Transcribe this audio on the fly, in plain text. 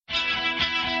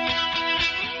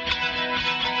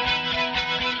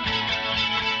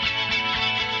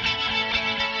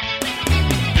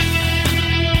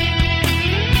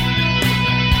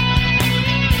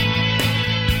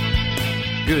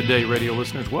Good day, radio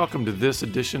listeners. Welcome to this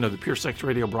edition of the Pure Sex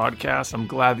Radio broadcast. I'm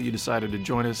glad that you decided to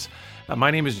join us. My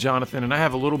name is Jonathan, and I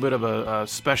have a little bit of a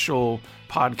special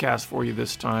podcast for you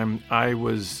this time. I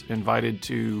was invited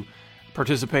to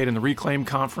participate in the Reclaim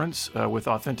Conference with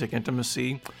Authentic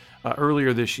Intimacy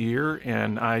earlier this year,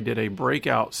 and I did a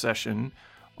breakout session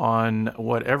on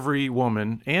what every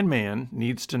woman and man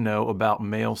needs to know about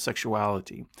male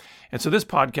sexuality. And so this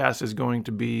podcast is going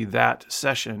to be that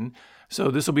session. So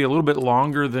this will be a little bit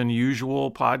longer than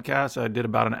usual podcasts. I did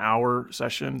about an hour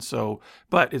session.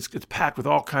 But it's packed with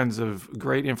all kinds of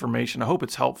great information. I hope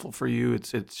it's helpful for you.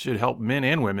 It should help men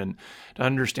and women to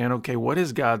understand, okay, what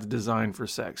is God's design for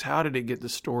sex? How did it get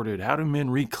distorted? How do men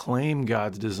reclaim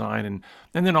God's design?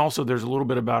 And then also there's a little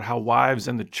bit about how wives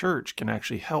and the church can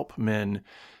actually help men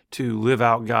to live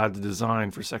out God's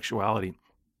design for sexuality.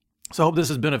 So I hope this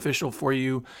is beneficial for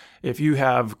you. If you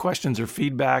have questions or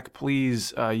feedback,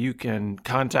 please, you can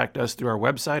contact us through our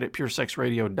website at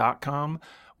puresexradio.com,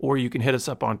 or you can hit us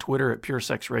up on Twitter at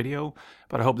puresexradio.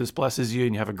 But I hope this blesses you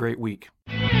and you have a great week.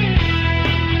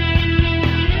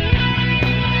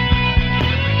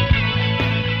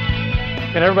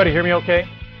 Can everybody hear me okay?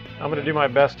 I'm going to do my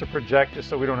best to project just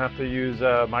so we don't have to use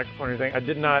a microphone or anything. I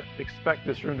did not expect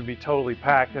this room to be totally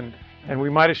packed, and we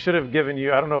should have given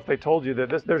you, I don't know if they told you that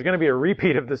there's going to be a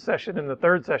repeat of this session in the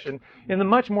third session in the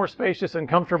much more spacious and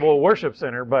comfortable worship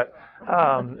center. But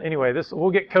anyway,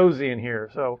 we'll get cozy in here.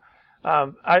 So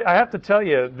I have to tell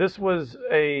you, this was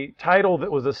a title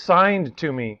that was assigned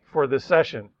to me for this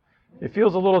session. It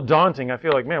feels a little daunting. I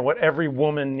feel like, man, what every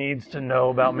woman needs to know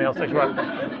about male sexuality.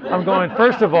 I'm going,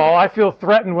 first of all, I feel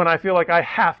threatened when I feel like I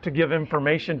have to give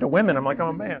information to women. I'm like,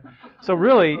 oh man. So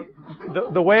really,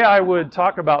 the way I would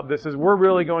talk about this is we're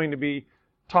really going to be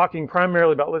talking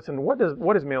primarily about, listen, what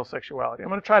is male sexuality? I'm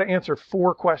going to try to answer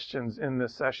 4 questions in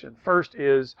this session. First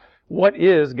is, what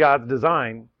is God's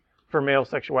design for male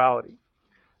sexuality?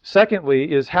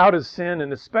 Secondly is, how does sin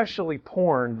and especially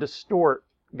porn distort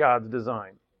God's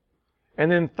design? And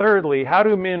then thirdly, how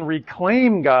do men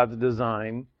reclaim God's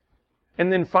design?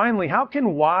 And then finally, how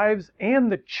can wives and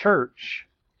the church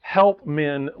help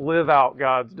men live out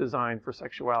God's design for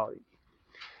sexuality?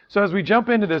 So as we jump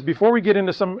into this, before we get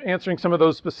into answering some of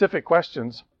those specific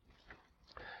questions,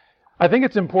 I think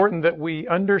it's important that we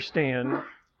understand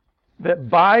that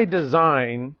by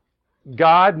design,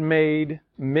 God made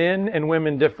men and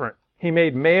women different. He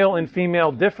made male and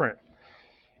female different.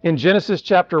 In Genesis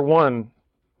chapter 1,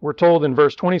 we're told in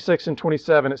verse 26 and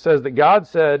 27, it says that God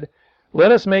said,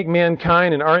 "Let us make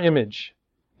mankind in our image,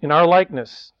 in our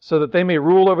likeness, so that they may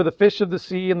rule over the fish of the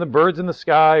sea and the birds in the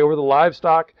sky, over the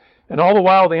livestock and all the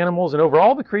wild animals, and over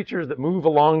all the creatures that move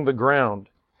along the ground."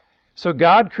 So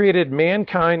God created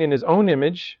mankind in His own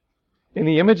image. In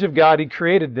the image of God, He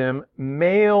created them,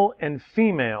 male and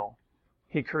female.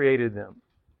 He created them.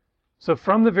 So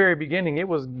from the very beginning, it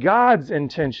was God's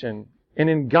intention and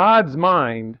in God's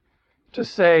mind to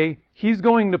say He's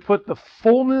going to put the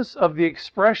fullness of the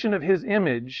expression of His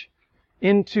image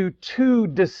into 2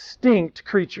 distinct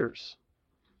creatures.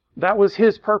 That was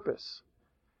His purpose.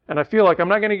 And I feel like, I'm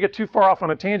not going to get too far off on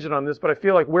a tangent on this, but I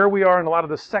feel like where we are in a lot of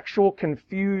the sexual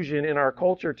confusion in our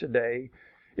culture today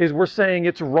is we're saying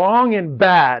it's wrong and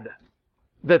bad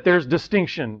that there's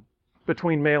distinction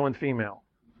between male and female.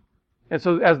 And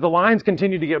so as the lines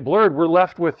continue to get blurred, we're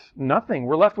left with nothing.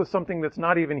 We're left with something that's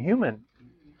not even human.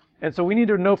 And so we need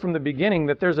to know from the beginning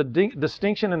that there's a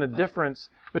distinction and a difference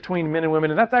between men and women,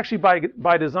 and that's actually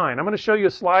by design. I'm going to show you a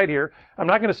slide here. I'm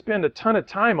not going to spend a ton of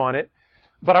time on it,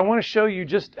 but I want to show you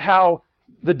just how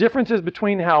the differences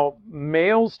between how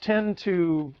males tend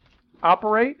to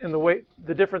operate and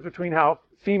the difference between how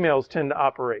females tend to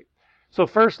operate. So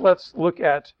first, let's look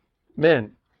at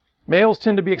men. Males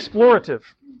tend to be explorative.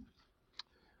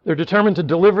 They're determined to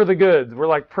deliver the goods. We're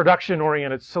like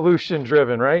production-oriented,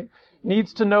 solution-driven, right?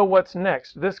 Needs to know what's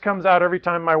next. This comes out every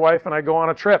time my wife and I go on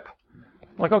a trip.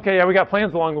 I'm like, okay, yeah, we got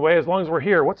plans along the way. As long as we're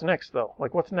here, what's next, though?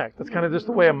 Like, what's next? That's kind of just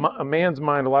the way a man's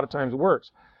mind a lot of times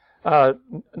works.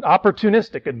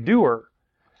 Opportunistic, a doer,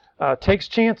 takes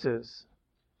chances.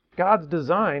 God's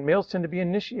design, males tend to be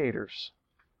initiators.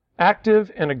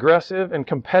 Active and aggressive and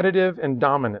competitive and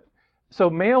dominant. So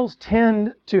males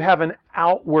tend to have an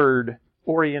outward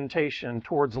orientation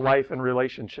towards life and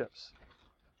relationships.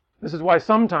 This is why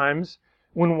sometimes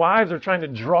when wives are trying to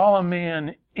draw a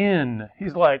man in,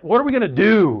 he's like, what are we going to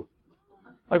do?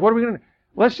 Like, what are we going to do?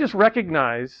 Let's just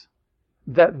recognize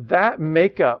that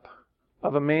makeup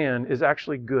of a man is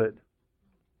actually good.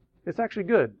 It's actually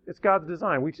good. It's God's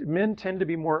design. Men tend to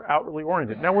be more outwardly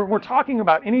oriented. Now, when we're talking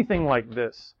about anything like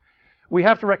this, we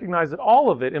have to recognize that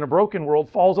all of it in a broken world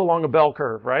falls along a bell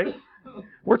curve, right?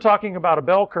 We're talking about a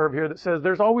bell curve here that says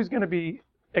there's always going to be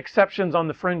exceptions on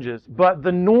the fringes, but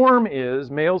the norm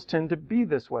is males tend to be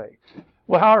this way.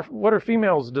 Well, what are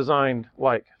females designed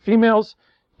like? Females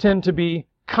tend to be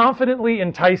confidently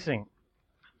enticing.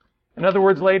 In other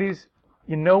words, ladies,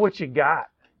 you know what you got.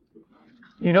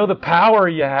 You know the power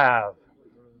you have.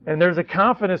 And there's a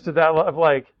confidence to that of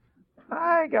like,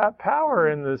 I got power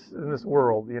in this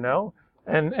world, you know?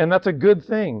 And that's a good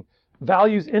thing.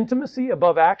 Values intimacy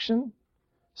above action,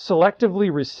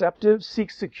 selectively receptive,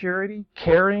 seeks security,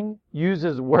 caring,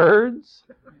 uses words,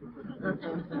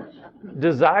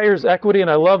 desires equity, and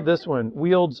I love this one,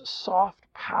 wields soft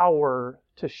power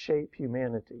to shape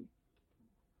humanity.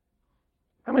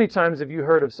 How many times have you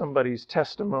heard of somebody's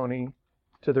testimony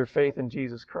to their faith in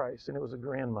Jesus Christ, and it was a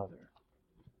grandmother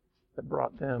that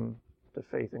brought them to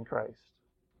faith in Christ?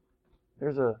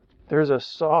 There's a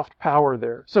soft power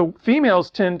there. So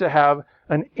females tend to have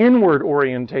an inward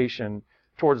orientation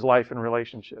towards life and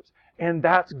relationships, and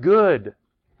that's good.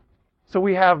 So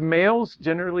we have males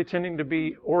generally tending to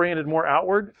be oriented more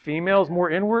outward, females more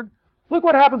inward. Look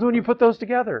what happens when you put those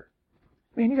together.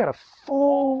 I mean, you got a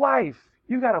full life.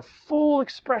 You got a full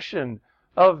expression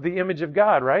of the image of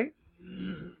God, right?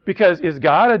 Because is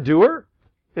God a doer?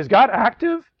 Is God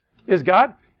active? Is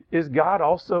God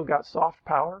also got soft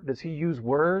power? Does he use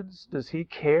words? Does he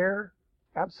care?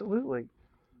 Absolutely.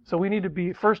 So we need to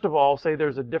be, first of all, say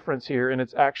there's a difference here and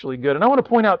it's actually good. And I want to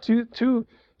point out two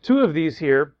of these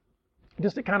here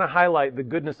just to kind of highlight the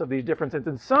goodness of these differences.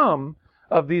 And some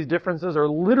of these differences are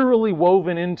literally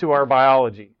woven into our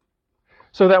biology.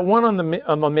 So that one on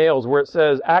the males where it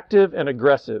says active and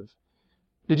aggressive.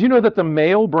 Did you know that the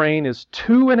male brain is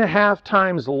 2.5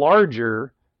 times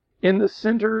larger in the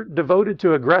center devoted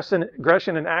to aggression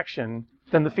and action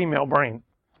than the female brain?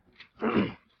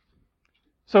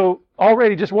 So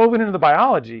already just woven into the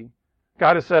biology,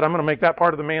 God has said, I'm going to make that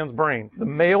part of the man's brain. The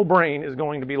male brain is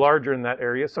going to be larger in that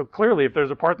area. So clearly, if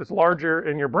there's a part that's larger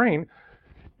in your brain,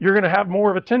 you're going to have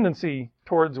more of a tendency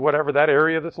towards whatever that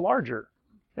area that's larger.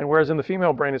 And whereas in the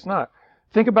female brain, it's not.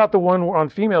 Think about the one on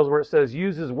females where it says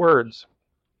uses words.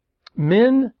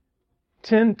 Men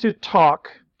tend to talk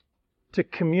to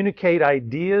communicate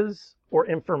ideas or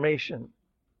information.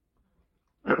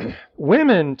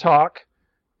 Women talk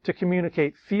to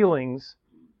communicate feelings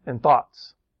and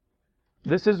thoughts.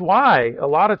 This is why a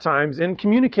lot of times in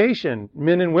communication,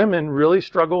 men and women really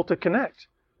struggle to connect.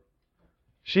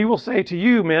 She will say to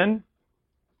you, men,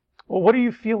 well, what do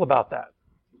you feel about that?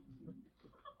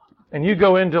 And you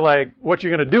go into like what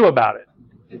you're going to do about it,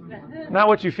 not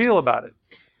what you feel about it.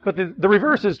 But the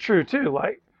reverse is true too.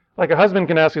 Like a husband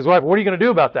can ask his wife, what are you going to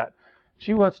do about that?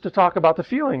 She wants to talk about the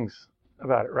feelings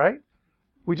about it, right?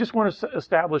 We just want to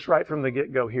establish right from the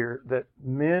get-go here that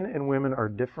men and women are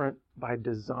different by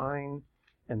design,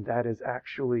 and that is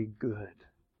actually good.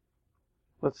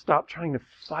 Let's stop trying to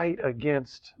fight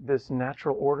against this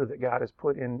natural order that God has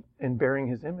put in bearing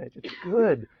his image. It's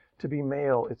good to be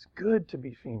male. It's good to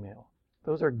be female.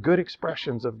 Those are good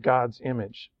expressions of God's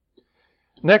image.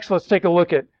 Next, let's take a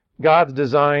look at God's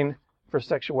design for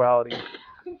sexuality.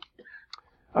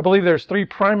 I believe there's 3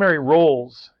 primary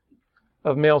roles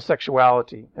of male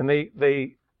sexuality, and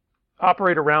they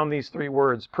operate around these 3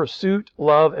 words: pursuit,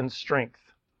 love, and strength.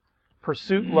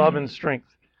 Pursuit, love, and strength.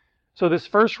 So this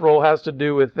first role has to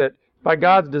do with that by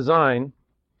God's design,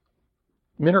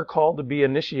 men are called to be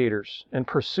initiators and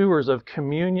pursuers of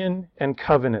communion and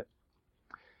covenant.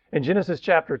 In Genesis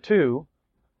chapter 2,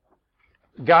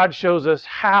 God shows us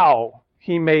how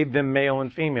he made them male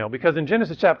and female. Because in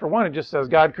Genesis chapter 1, it just says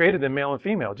God created them male and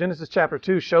female. Genesis chapter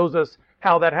 2 shows us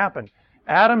how that happened.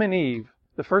 Adam and Eve,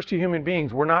 the first 2 human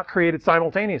beings, were not created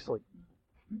simultaneously.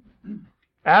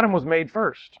 Adam was made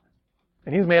first,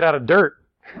 and he was made out of dirt.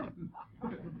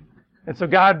 And so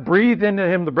God breathed into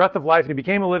him the breath of life, and he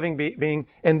became a living being.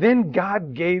 And then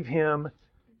God gave him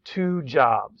 2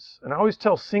 jobs. And I always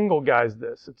tell single guys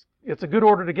this. It's a good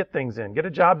order to get things in. Get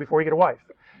a job before you get a wife,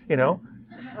 you know.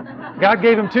 God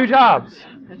gave him 2 jobs.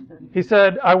 He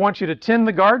said, I want you to tend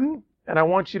the garden, and I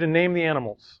want you to name the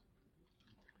animals.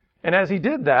 And as he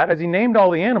did that, as he named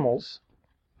all the animals,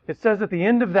 it says at the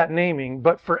end of that naming,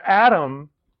 but for Adam,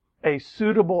 a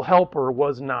suitable helper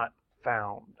was not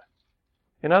found.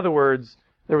 In other words,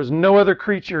 there was no other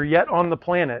creature yet on the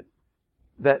planet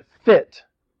that fit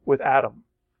with Adam.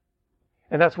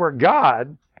 And that's where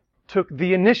God took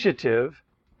the initiative,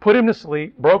 put him to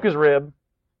sleep, broke his rib,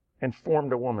 and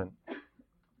formed a woman.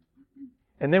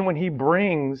 And then when he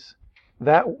brings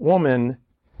that woman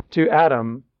to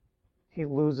Adam, he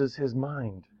loses his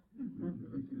mind.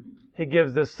 he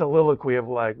gives this soliloquy of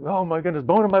like, oh my goodness,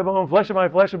 bone of my bone, flesh of my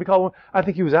flesh will be called one. I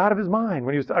think he was out of his mind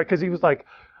when because he was like,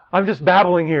 I'm just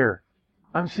babbling here.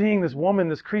 I'm seeing this woman,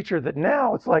 this creature that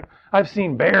now it's like, I've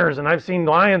seen bears and I've seen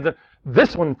lions and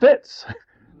this one fits.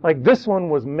 Like this one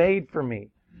was made for me.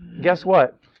 Guess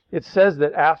what? It says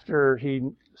that after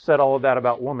he said all of that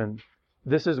about woman,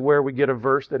 this is where we get a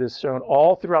verse that is shown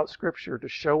all throughout Scripture to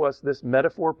show us this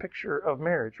metaphor picture of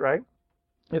marriage, right?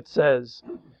 It says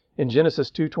in Genesis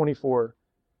 2:24,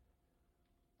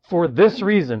 for this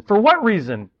reason, for what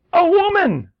reason? A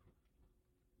woman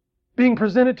being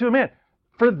presented to a man.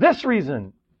 For this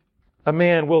reason, a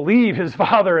man will leave his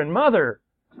father and mother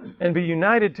and be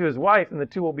united to his wife, and the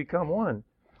two will become one.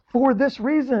 For this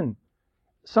reason,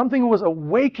 something was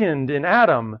awakened in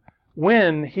Adam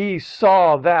when he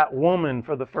saw that woman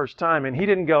for the first time, and he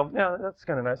didn't go, yeah, that's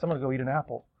kind of nice, I'm going to go eat an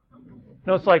apple.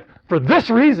 No, it's like, for this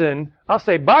reason, I'll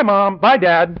say, bye, Mom, bye,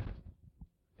 Dad.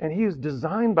 And he was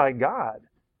designed by God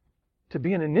to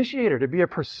be an initiator, to be a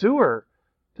pursuer,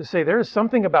 to say, there is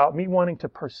something about me wanting to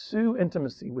pursue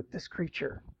intimacy with this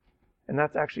creature. And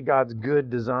that's actually God's good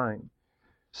design.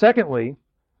 Secondly,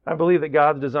 I believe that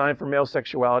God's design for male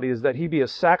sexuality is that he be a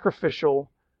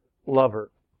sacrificial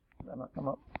lover. Did that not come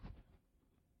up?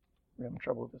 We're having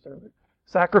trouble with this earlier.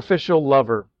 Sacrificial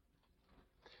lover.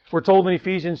 We're told in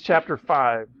Ephesians chapter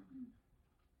 5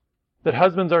 that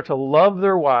husbands are to love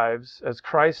their wives as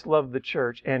Christ loved the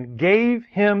church and gave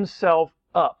himself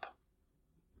up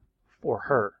for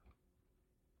her.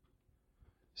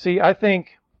 See, I think,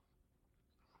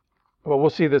 well, we'll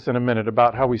see this in a minute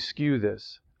about how we skew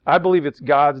this. I believe it's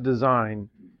God's design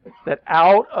that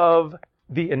out of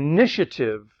the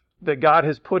initiative that God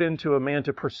has put into a man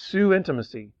to pursue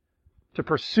intimacy, to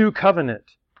pursue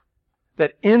covenant,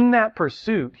 that in that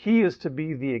pursuit, he is to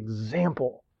be the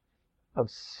example of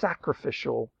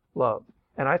sacrificial love.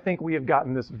 And I think we have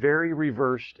gotten this very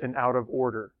reversed and out of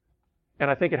order. And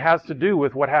I think it has to do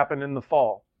with what happened in the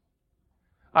fall.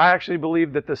 I actually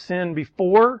believe that the sin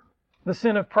before the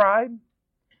sin of pride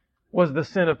was the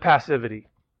sin of passivity.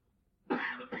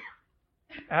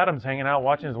 Adam's hanging out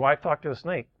watching his wife talk to a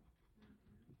snake.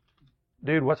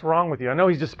 Dude, what's wrong with you? I know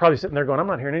he's just probably sitting there going, I'm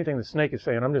not hearing anything the snake is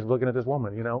saying. I'm just looking at this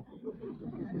woman, you know.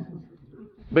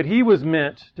 But he was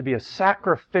meant to be a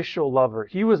sacrificial lover.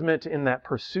 He was meant to, in that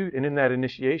pursuit and in that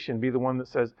initiation, be the one that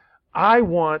says, I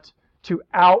want to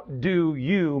outdo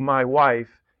you, my wife,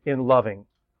 in loving.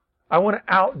 I want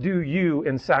to outdo you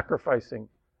in sacrificing.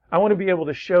 I want to be able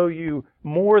to show you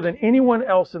more than anyone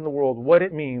else in the world what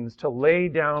it means to lay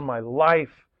down my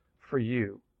life for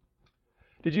you.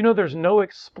 Did you know there's no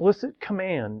explicit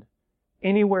command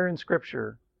anywhere in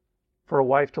Scripture for a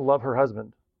wife to love her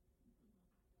husband?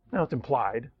 Now, it's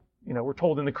implied. You know, we're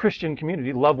told in the Christian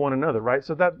community, love one another, right?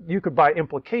 So that you could, by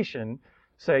implication,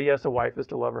 say, yes, a wife is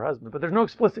to love her husband. But there's no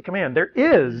explicit command. There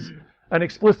is an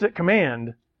explicit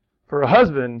command for a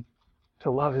husband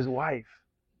to love his wife.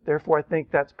 Therefore, I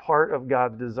think that's part of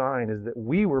God's design, is that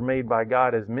we were made by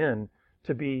God as men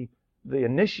to be the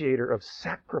initiator of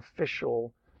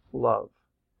sacrificial love.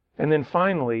 And then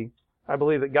finally, I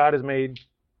believe that God has made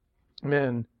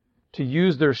men to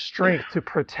use their strength to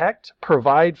protect,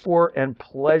 provide for, and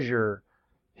pleasure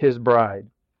his bride.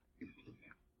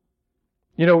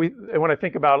 You know, when I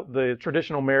think about the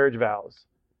traditional marriage vows,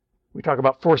 we talk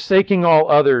about forsaking all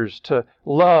others to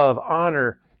love,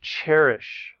 honor,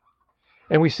 cherish.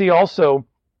 And we see also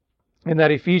in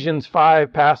that Ephesians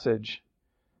 5 passage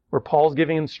where Paul's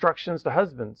giving instructions to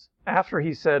husbands. After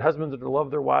he said husbands are to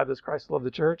love their wives as Christ loved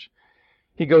the church,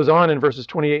 he goes on in verses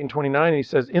 28 and 29 and he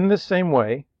says, in this same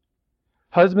way,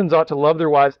 husbands ought to love their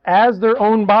wives as their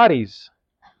own bodies.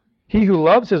 He who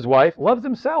loves his wife loves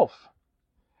himself.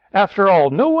 After all,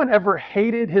 no one ever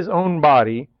hated his own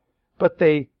body, but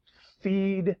they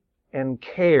feed and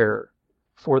care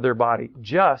for their body,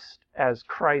 just as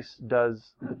Christ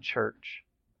does the church.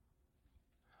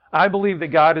 I believe that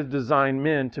God has designed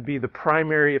men to be the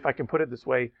primary, if I can put it this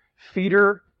way,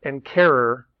 feeder and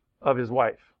carer of his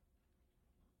wife.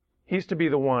 He's to be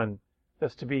the one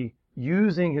that's to be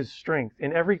using his strength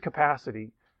in every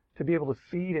capacity to be able to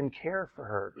feed and care for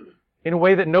her in a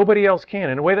way that nobody else can,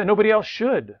 in a way that nobody else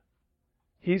should.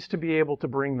 He's to be able to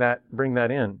bring that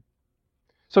in.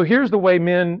 So here's the way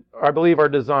men, I believe, are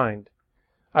designed.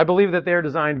 I believe that they're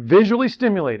designed visually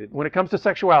stimulated when it comes to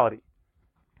sexuality.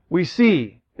 We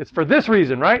see, it's for this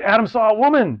reason, right? Adam saw a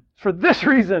woman. For this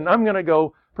reason, I'm going to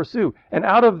go pursue. And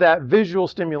out of that visual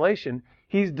stimulation,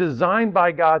 he's designed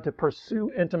by God to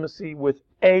pursue intimacy with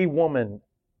a woman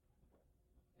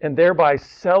and thereby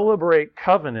celebrate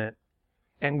covenant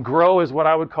and grow as what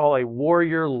I would call a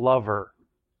warrior lover.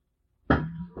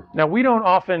 Now, we don't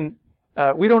often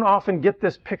We don't often get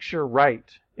this picture right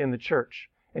in the church.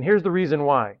 And here's the reason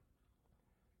why.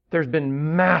 There's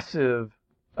been massive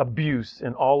abuse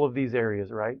in all of these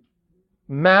areas, right?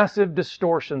 Massive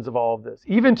distortions of all of this.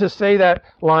 Even to say that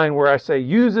line where I say,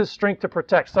 uses strength to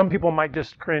protect, some people might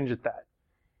just cringe at that.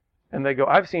 And they go,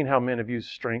 I've seen how men have used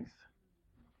strength,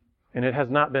 and it has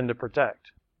not been to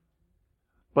protect.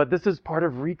 But this is part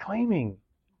of reclaiming.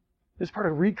 This is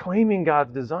part of reclaiming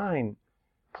God's design.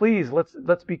 Please,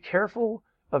 let's be careful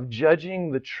of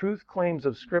judging the truth claims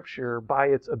of Scripture by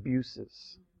its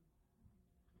abuses.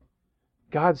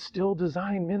 God still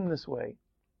designed men this way.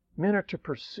 Men are to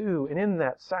pursue, and in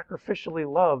that sacrificially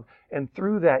love, and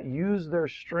through that use their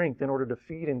strength in order to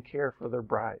feed and care for their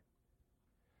bride.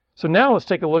 So now let's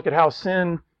take a look at how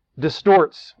sin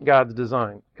distorts God's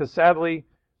design. Because sadly,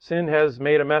 sin has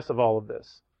made a mess of all of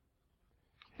this.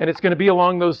 And it's going to be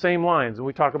along those same lines when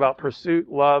we talk about pursuit,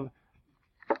 love,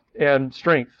 and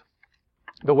strength.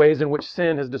 The ways in which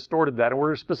sin has distorted that. And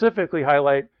we're specifically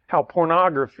highlight how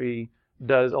pornography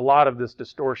does a lot of this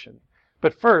distortion.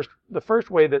 But first, the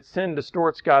first way that sin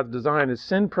distorts God's design is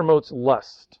sin promotes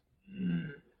lust.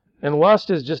 And lust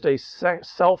is just a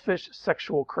selfish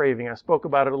sexual craving. I spoke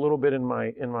about it a little bit in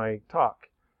my talk,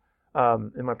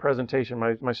 in my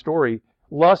presentation, my story.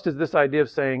 Lust is this idea of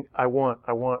saying, I want,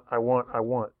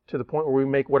 to the point where we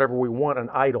make whatever we want an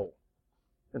idol.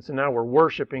 And so now we're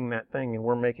worshiping that thing and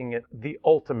we're making it the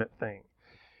ultimate thing.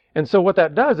 And so what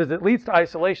that does is it leads to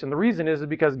isolation. The reason is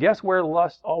because guess where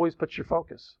lust always puts your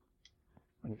focus?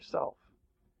 On yourself.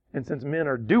 And since men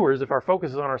are doers, if our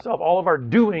focus is on ourselves, all of our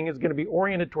doing is going to be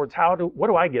oriented towards what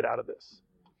do I get out of this?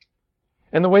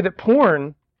 And the way that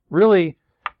porn really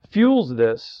fuels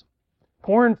this,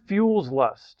 porn fuels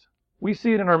lust. We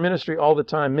see it in our ministry all the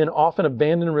time. Men often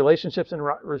abandon relationships and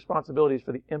responsibilities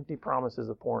for the empty promises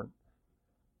of porn.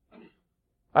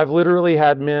 I've literally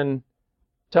had men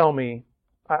tell me,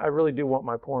 I really do want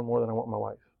my porn more than I want my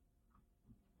wife.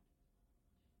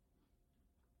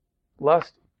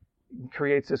 Lust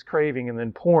creates this craving, and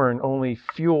then porn only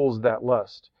fuels that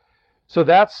lust. So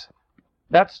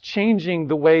that's changing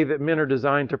the way that men are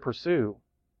designed to pursue.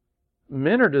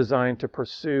 Men are designed to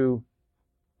pursue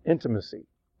intimacy.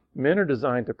 Men are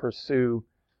designed to pursue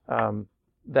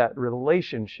that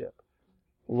relationship.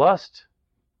 Lust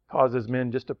causes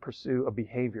men just to pursue a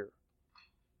behavior.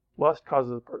 Lust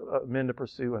causes men to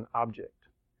pursue an object.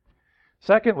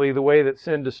 Secondly, the way that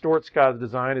sin distorts God's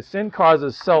design is sin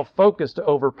causes self-focus to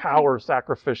overpower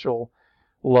sacrificial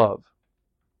love.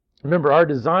 Remember, our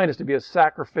design is to be a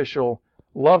sacrificial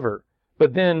lover.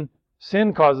 But then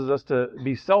sin causes us to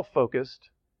be self-focused.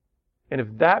 And if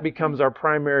that becomes our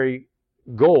primary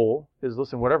goal, is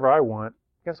listen, whatever I want,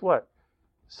 guess what?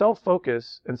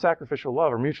 Self-focus and sacrificial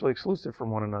love are mutually exclusive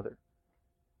from one another.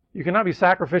 You cannot be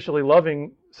sacrificially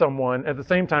loving someone at the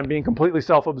same time being completely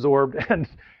self-absorbed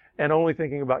and only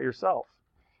thinking about yourself.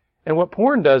 And what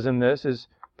porn does in this is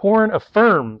porn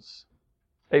affirms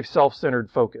a self-centered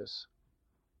focus.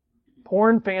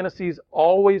 Porn fantasies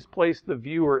always place the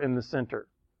viewer in the center.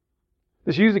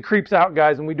 This usually creeps out,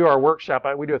 guys, when we do our workshop.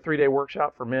 We do a 3-day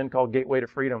workshop for men called Gateway to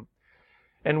Freedom.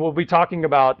 And we'll be talking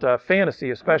about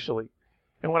fantasy especially.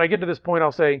 And when I get to this point,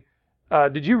 I'll say,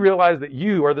 did you realize that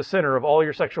you are the center of all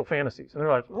your sexual fantasies? And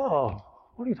they're like, oh,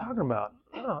 what are you talking about?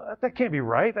 Oh, that can't be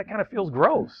right. That kind of feels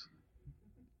gross.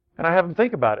 And I have them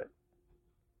think about it.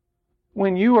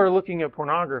 When you are looking at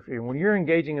pornography, when you're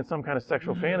engaging in some kind of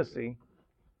sexual fantasy,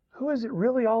 who is it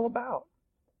really all about?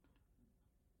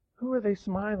 Who are they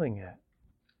smiling at?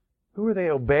 Who are they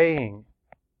obeying?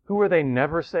 Who are they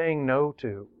never saying no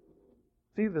to?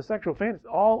 See, the sexual fantasy is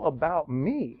all about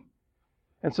me.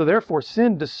 And so therefore,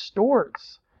 sin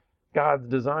distorts God's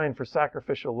design for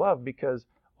sacrificial love because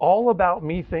all about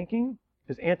me thinking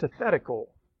is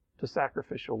antithetical to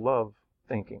sacrificial love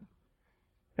thinking.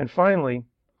 And finally,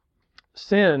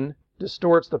 sin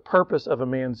distorts the purpose of a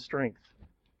man's strength.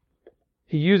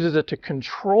 He uses it to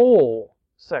control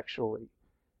sexually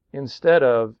instead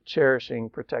of cherishing,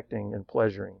 protecting, and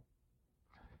pleasuring.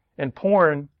 And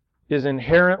porn is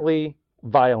inherently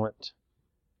violent.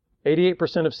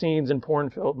 88% of scenes in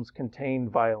porn films contain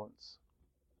violence.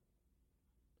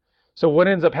 So what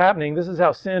ends up happening, this is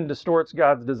how sin distorts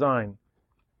God's design.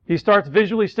 He starts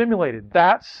visually stimulated.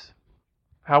 That's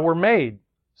how we're made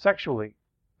sexually.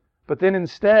 But then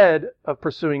instead of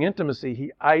pursuing intimacy,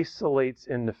 he isolates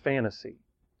into fantasy.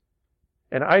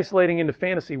 And isolating into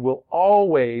fantasy will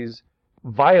always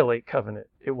violate covenant.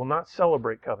 It will not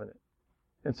celebrate covenant.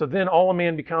 And so then all a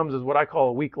man becomes is what I call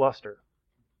a weak luster.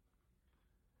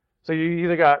 So you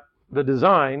either got the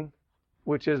design,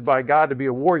 which is by God to be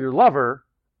a warrior lover,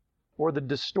 or the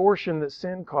distortion that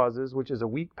sin causes, which is a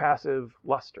weak, passive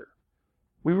luster.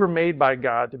 We were made by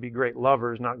God to be great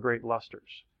lovers, not great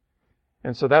lusters.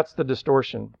 And so that's the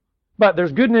distortion. But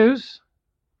there's good news.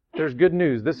 There's good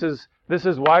news. This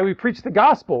is why we preach the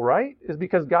gospel, right? Is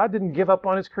because God didn't give up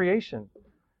on His creation.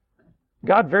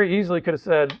 God very easily could have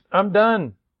said, I'm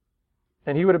done.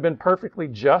 And He would have been perfectly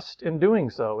just in doing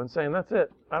so and saying, that's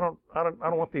it. I don't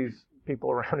want these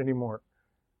people around anymore.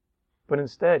 But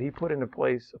instead, He put into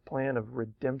place a plan of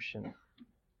redemption,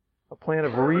 a plan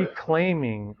of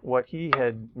reclaiming what He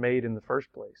had made in the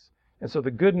first place. And so the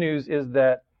good news is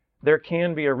that there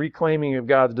can be a reclaiming of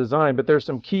God's design, but there's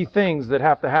some key things that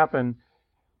have to happen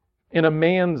in a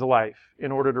man's life in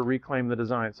order to reclaim the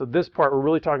design. So this part, we're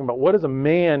really talking about what does a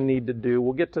man need to do?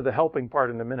 We'll get to the helping part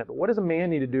in a minute, but what does a man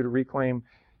need to do to reclaim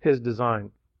his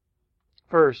design?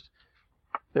 First,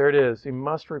 there it is. He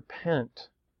must repent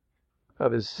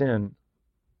of his sin.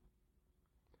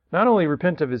 Not only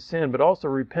repent of his sin, but also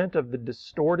repent of the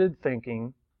distorted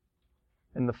thinking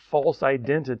and the false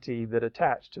identity that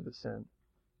attached to the sin.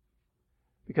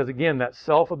 Because again, that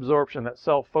self-absorption, that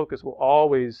self-focus will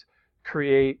always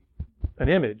create an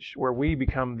image where we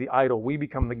become the idol, we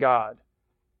become the God,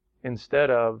 instead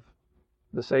of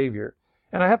the Savior.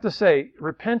 And I have to say,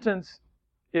 repentance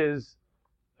is,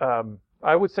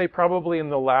 I would say probably in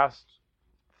the last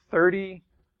 30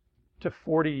 to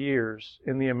 40 years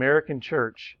in the American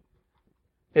church,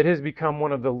 it has become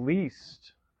one of the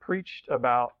least preached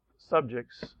about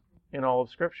subjects in all of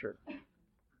Scripture.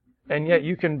 And yet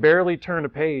you can barely turn a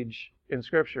page in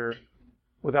Scripture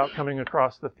without coming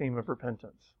across the theme of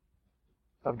repentance.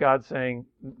 Of God saying,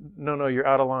 no, you're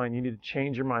out of line. You need to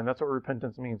change your mind. That's what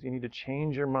repentance means. You need to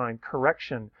change your mind.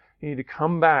 Correction. You need to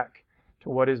come back to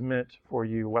what is meant for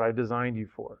you, what I designed you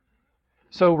for.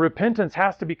 So repentance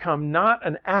has to become not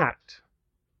an act,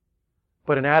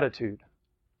 but an attitude.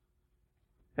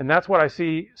 And that's what I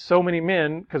see so many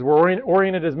men, because we're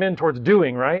oriented as men towards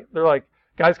doing, right? They're like,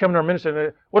 guys come to our ministry and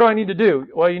they're, what do I need to do?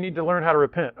 Well, you need to learn how to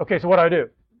repent. Okay, so what do I do?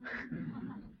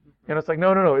 And it's like,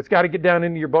 no. It's got to get down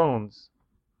into your bones.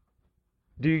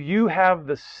 Do you have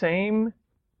the same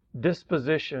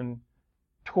disposition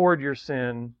toward your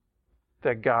sin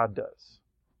that God does?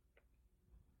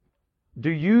 Do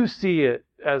you see it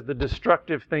as the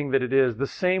destructive thing that it is, the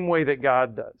same way that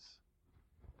God does?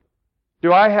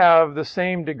 Do I have the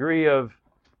same degree of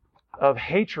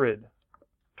hatred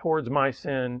towards my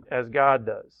sin as God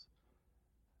does?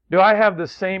 Do I have the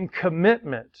same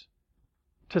commitment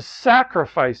to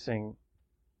sacrificing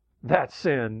that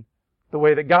sin the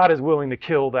way that God is willing to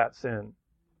kill that sin?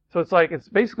 So it's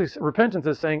basically repentance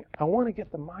is saying, I want to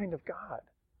get the mind of God.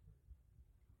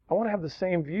 I want to have the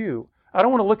same view. I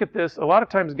don't want to look at this. A lot of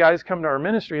times guys come to our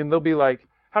ministry and they'll be like,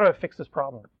 how do I fix this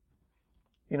problem?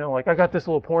 Like I got this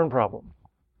little porn problem.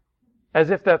 As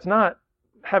if that's not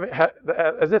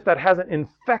as if that hasn't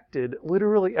infected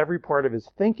literally every part of his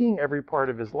thinking, every part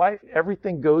of his life.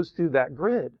 Everything goes through that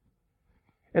grid.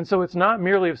 And so it's not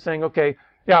merely of saying, I'm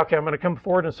going to come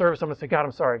forward in service. I'm going to say, God,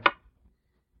 I'm sorry.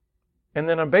 And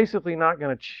then I'm basically not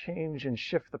going to change and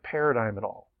shift the paradigm at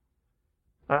all.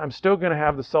 I'm still going to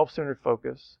have the self-centered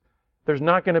focus. There's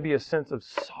not going to be a sense of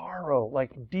sorrow,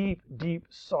 like deep, deep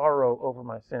sorrow over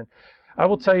my sin. I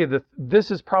will tell you that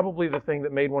this is probably the thing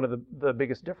that made one of the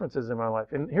biggest differences in my life.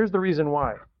 And here's the reason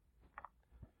why.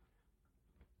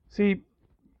 See,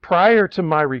 prior to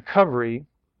my recovery,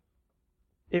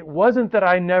 it wasn't that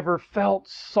I never felt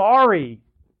sorry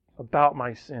about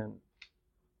my sin,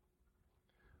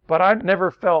 but I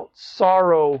never felt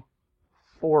sorrow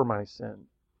for my sin.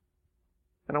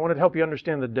 And I wanted to help you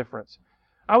understand the difference.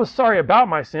 I was sorry about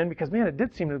my sin because, man, it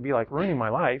did seem to be like ruining my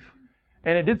life.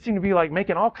 And it did seem to be like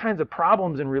making all kinds of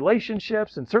problems in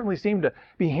relationships, and certainly seemed to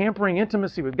be hampering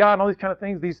intimacy with God and all these kind of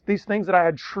things, these things that I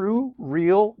had true,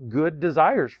 real, good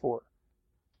desires for.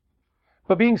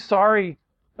 But being sorry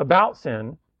about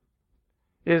sin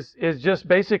is just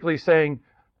basically saying,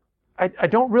 I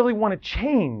don't really want to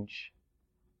change.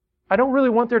 I don't really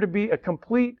want there to be a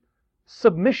complete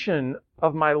submission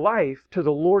of my life to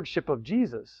the lordship of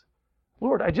Jesus.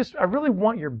 Lord, I really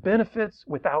want your benefits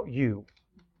without you.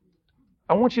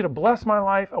 I want you to bless my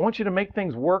life. I want you to make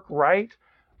things work right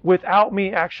without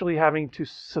me actually having to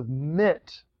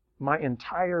submit my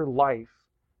entire life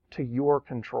to your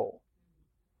control.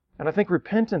 And I think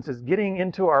repentance is getting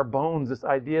into our bones this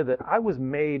idea that I was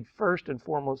made first and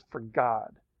foremost for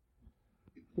God.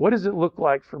 What does it look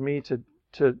like for me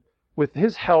to with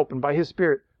His help and by His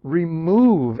Spirit,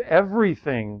 remove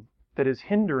everything that is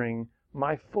hindering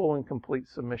my full and complete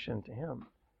submission to Him?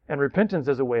 And repentance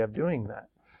is a way of doing that.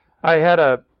 I had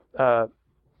to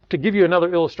give you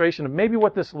another illustration of maybe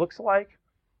what this looks like.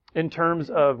 in terms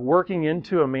of working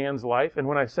into a man's life. And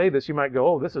when I say this, you might go,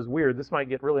 oh, this is weird. This might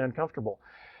get really uncomfortable.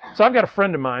 So I've got a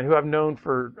friend of mine who I've known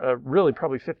for really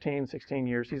probably 15, 16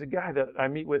 years. He's a guy that I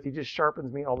meet with. He just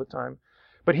sharpens me all the time.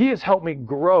 But he has helped me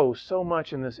grow so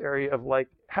much in this area of like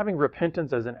having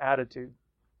repentance as an attitude.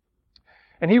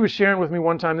 And he was sharing with me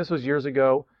one time, this was years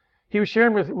ago, he was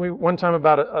sharing with me one time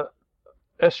about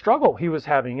a struggle he was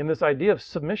having in this idea of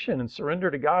submission and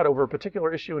surrender to God over a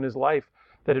particular issue in his life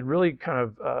that had really kind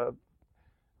of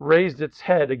raised its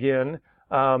head again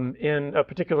in a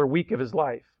particular week of his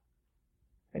life.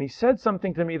 And he said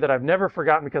something to me that I've never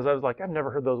forgotten because I was like, I've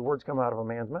never heard those words come out of a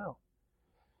man's mouth.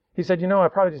 He said, I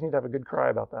probably just need to have a good cry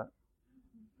about that.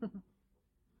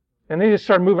 And they just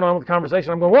started moving on with the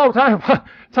conversation. I'm going, whoa,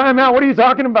 time out. What are you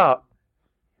talking about?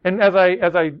 And as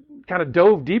I kind of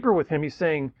dove deeper with him, he's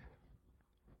saying,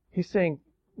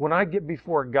 when I get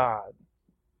before God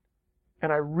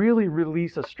and I really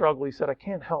release a struggle, he said, I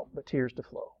can't help but tears to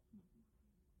flow.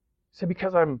 He said,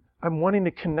 because I'm wanting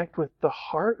to connect with the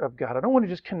heart of God. I don't want to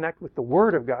just connect with the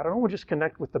Word of God. I don't want to just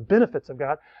connect with the benefits of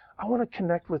God. I want to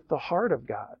connect with the heart of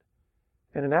God.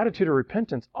 And an attitude of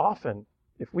repentance, often,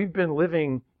 if we've been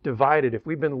living divided, if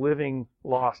we've been living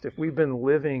lost, if we've been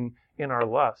living in our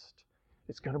lust,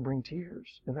 it's going to bring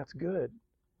tears, and that's good.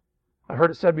 I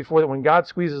heard it said before that when God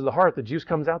squeezes the heart, the juice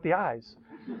comes out the eyes.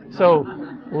 So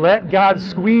let God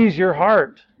squeeze your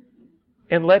heart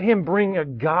and let Him bring a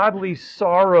godly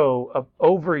sorrow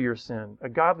over your sin, a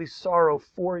godly sorrow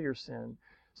for your sin,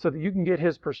 so that you can get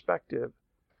His perspective.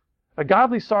 A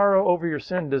godly sorrow over your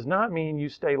sin does not mean you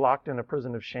stay locked in a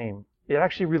prison of shame. It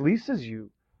actually releases you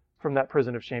from that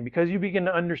prison of shame because you begin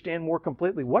to understand more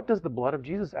completely, what does the blood of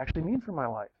Jesus actually mean for my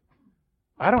life?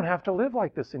 I don't have to live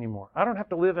like this anymore. I don't have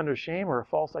to live under shame or a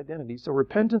false identity. So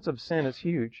repentance of sin is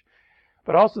huge.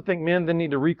 But I also think men then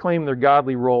need to reclaim their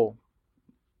godly role.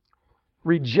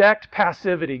 Reject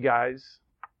passivity, guys.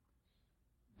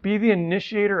 Be the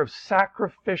initiator of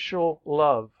sacrificial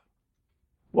love.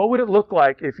 What would it look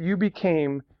like if you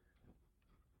became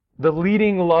the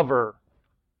leading lover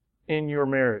in your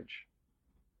marriage?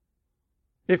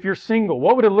 If you're single,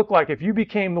 what would it look like if you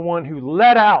became the one who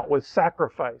led out with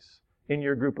sacrifice in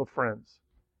your group of friends?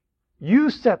 You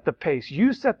set the pace.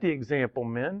 You set the example,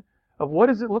 men, of what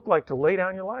does it look like to lay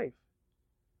down your life.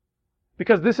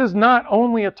 Because this is not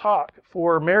only a talk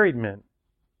for married men.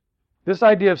 This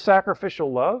idea of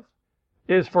sacrificial love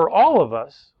is for all of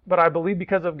us, but I believe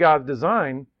because of God's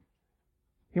design,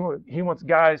 He wants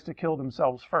guys to kill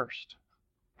themselves first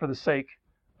for the sake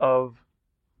of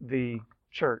the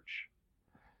church.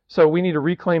 So we need to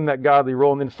reclaim that godly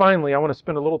role. And then finally, I want to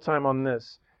spend a little time on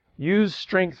this. Use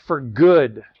strength for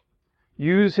good.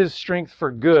 Use his strength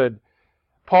for good.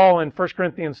 Paul in 1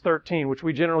 Corinthians 13, which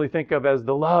we generally think of as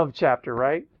the love chapter,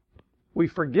 right? We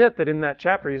forget that in that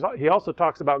chapter, he also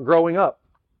talks about growing up.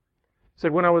 He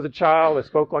said, when I was a child, I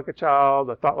spoke like a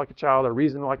child, I thought like a child, I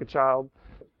reasoned like a child.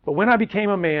 But when I became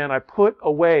a man, I put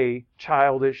away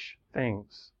childish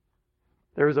things.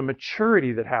 There is a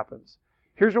maturity that happens.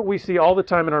 Here's what we see all the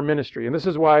time in our ministry, and this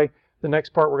is why the next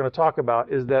part we're going to talk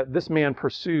about is that this man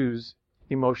pursues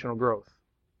emotional growth.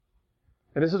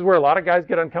 And this is where a lot of guys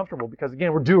get uncomfortable because,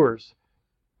 again, we're doers.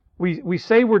 We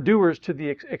say we're doers to the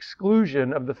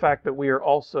exclusion of the fact that we are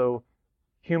also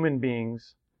human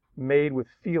beings made with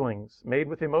feelings, made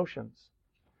with emotions.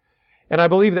 And I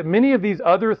believe that many of these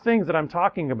other things that I'm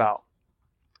talking about,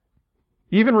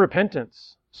 even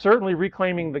repentance, certainly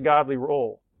reclaiming the godly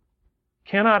role,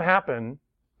 cannot happen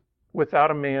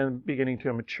without a man beginning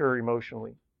to mature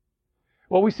emotionally.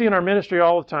 What we see in our ministry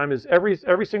all the time is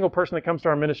every single person that comes to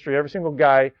our ministry, every single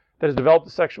guy that has developed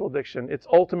a sexual addiction, it's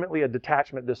ultimately a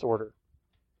detachment disorder.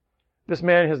 This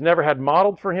man has never had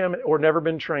modeled for him or never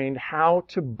been trained how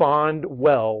to bond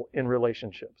well in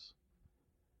relationships.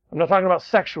 I'm not talking about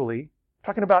sexually, I'm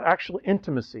talking about actual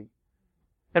intimacy.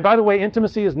 And by the way,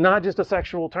 intimacy is not just a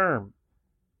sexual term.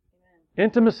 Amen.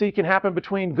 Intimacy can happen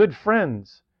between good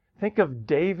friends. Think of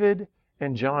David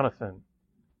and Jonathan.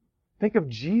 Think of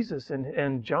Jesus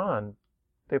and John,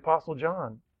 the Apostle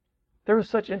John. There was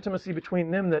such intimacy between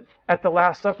them that at the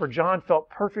Last Supper, John felt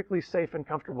perfectly safe and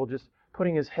comfortable just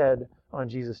putting his head on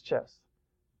Jesus' chest.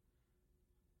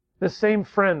 This same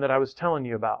friend that I was telling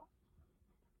you about.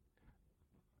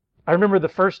 I remember the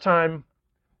first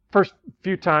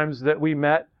few times that we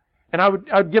met, and I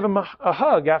would give him a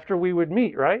hug after we would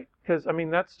meet, right? Because, I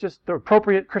mean, that's just the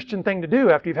appropriate Christian thing to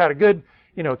do after you've had a good,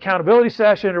 accountability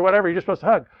session or whatever. You're just supposed to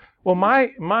hug. Well,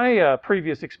 my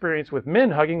previous experience with men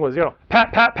hugging was,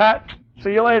 pat, pat, pat.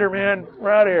 See you later, man.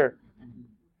 We're out of here.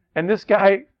 And this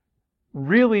guy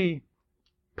really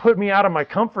put me out of my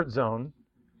comfort zone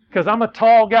because I'm a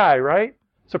tall guy, right?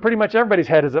 So pretty much everybody's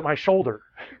head is at my shoulder.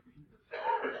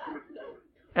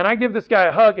 And I give this guy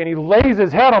a hug, and he lays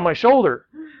his head on my shoulder.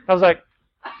 I was like,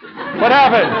 what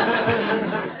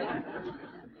happened?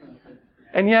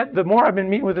 And yet, the more I've been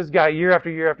meeting with this guy year after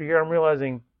year after year, I'm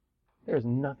realizing there's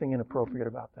nothing inappropriate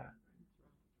about that.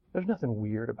 There's nothing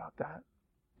weird about that.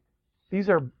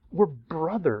 We're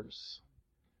brothers.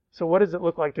 So what does it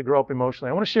look like to grow up emotionally?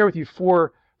 I want to share with you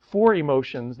four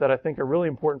emotions that I think are really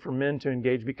important for men to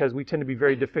engage because we tend to be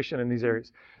very deficient in these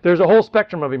areas. There's a whole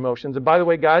spectrum of emotions. And by the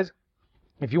way, guys,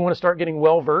 if you want to start getting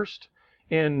well-versed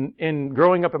in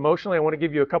growing up emotionally, I want to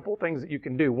give you a couple of things that you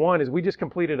can do. One is we just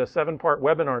completed a 7-part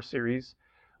webinar series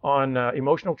on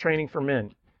emotional training for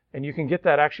men. And you can get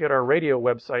that actually at our radio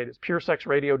website. It's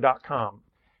puresexradio.com.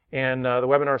 And the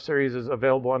webinar series is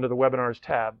available under the webinars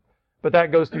tab. But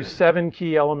that goes through 7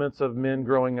 key elements of men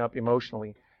growing up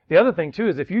emotionally. The other thing, too,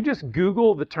 is if you just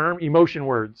Google the term emotion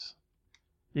words,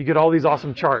 you get all these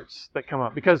awesome charts that come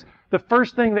up. Because the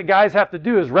first thing that guys have to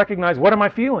do is recognize, what am I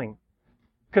feeling?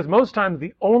 Because most times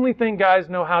the only thing guys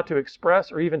know how to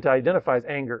express or even to identify is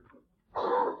anger.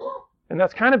 And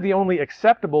that's kind of the only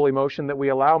acceptable emotion that we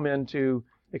allow men to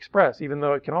express, even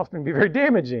though it can often be very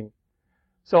damaging.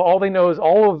 So all they know is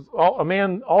all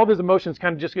of his emotions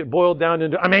kind of just get boiled down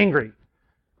into, I'm angry.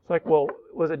 It's like, well,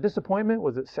 was it disappointment?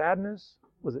 Was it sadness?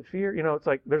 Was it fear? It's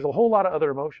like there's a whole lot of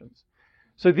other emotions.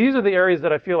 So these are the areas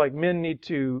that I feel like men need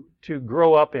to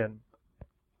grow up in.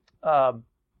 The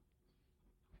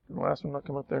last one not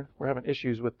come up there. We're having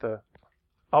issues with the.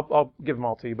 I'll give them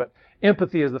all to you, but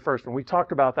empathy is the first one. We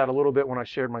talked about that a little bit when I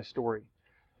shared my story.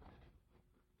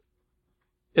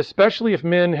 Especially if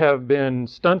men have been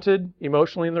stunted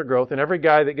emotionally in their growth, and every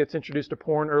guy that gets introduced to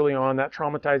porn early on, that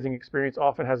traumatizing experience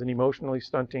often has an emotionally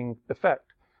stunting effect.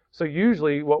 So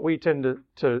usually what we tend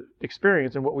to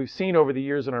experience and what we've seen over the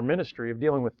years in our ministry of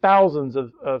dealing with thousands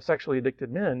of sexually addicted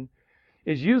men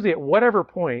is usually at whatever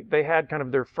point they had kind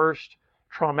of their first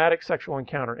traumatic sexual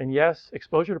encounter. And yes,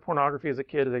 exposure to pornography as a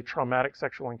kid is a traumatic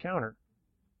sexual encounter.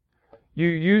 You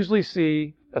usually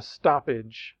see a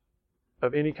stoppage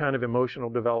of any kind of emotional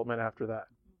development after that.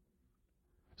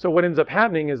 So what ends up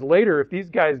happening is later, if these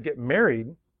guys get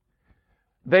married,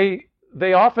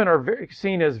 they often are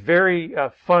seen as very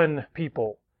fun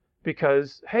people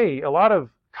because, hey, a lot of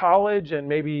college and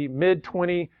maybe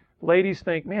mid-20 ladies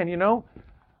think, man,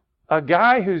 a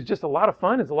guy who's just a lot of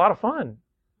fun is a lot of fun.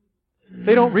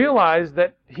 They don't realize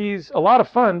that he's a lot of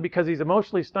fun because he's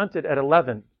emotionally stunted at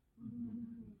 11.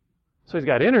 So he's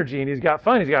got energy and he's got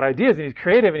fun, he's got ideas and he's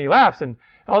creative and he laughs and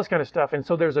all this kind of stuff. And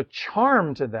so there's a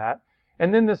charm to that.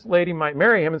 And then this lady might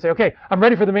marry him and say, okay, I'm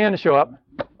ready for the man to show up.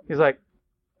 He's like,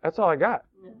 that's all I got.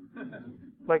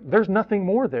 Like, there's nothing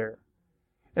more there.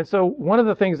 And so one of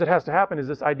the things that has to happen is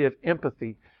this idea of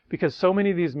empathy, because so many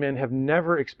of these men have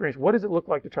never experienced, what does it look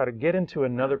like to try to get into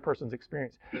another person's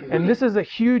experience? And this is a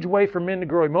huge way for men to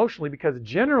grow emotionally because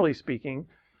generally speaking,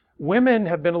 women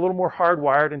have been a little more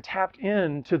hardwired and tapped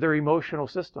into their emotional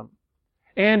system.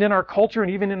 And in our culture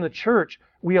and even in the church,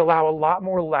 we allow a lot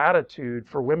more latitude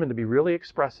for women to be really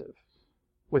expressive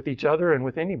with each other and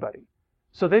with anybody.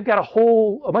 So they've got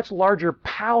a much larger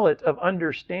palette of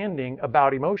understanding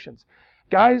about emotions.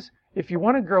 Guys, if you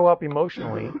want to grow up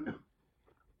emotionally,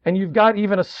 and you've got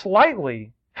even a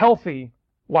slightly healthy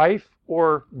wife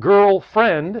or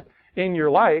girlfriend in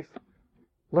your life,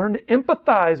 learn to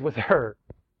empathize with her.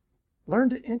 Learn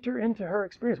to enter into her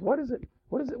experience. What is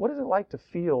it like to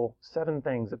feel 7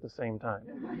 things at the same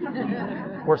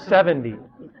time? Or 70,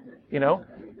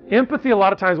 Empathy a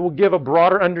lot of times will give a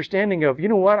broader understanding of,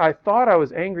 what, I thought I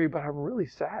was angry, but I'm really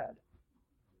sad.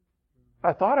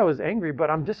 I thought I was angry, but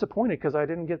I'm disappointed because I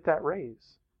didn't get that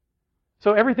raise.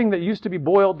 So everything that used to be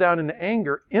boiled down into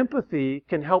anger, empathy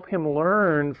can help him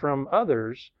learn from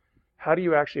others. How do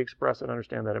you actually express and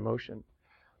understand that emotion?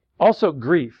 Also,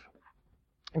 grief.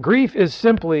 Grief is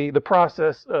simply the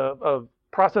process of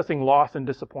processing loss and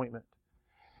disappointment.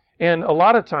 And a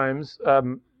lot of times,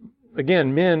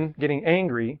 again, men getting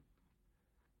angry,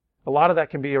 a lot of that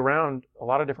can be around a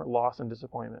lot of different loss and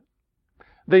disappointment.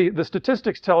 The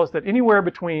statistics tell us that anywhere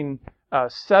between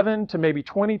 7 to maybe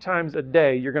 20 times a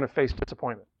day, you're going to face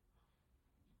disappointment.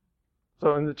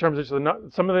 So in the terms of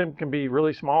some of them can be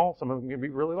really small, some of them can be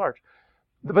really large.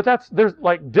 But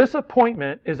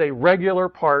disappointment is a regular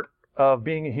part of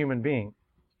being a human being.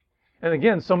 And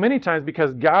again, so many times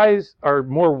because guys are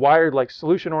more wired like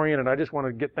solution oriented, I just want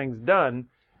to get things done,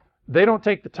 they don't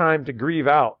take the time to grieve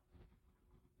out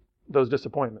those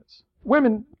disappointments.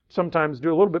 Women sometimes do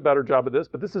a little bit better job of this,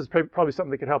 but this is probably something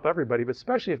that could help everybody, but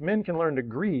especially if men can learn to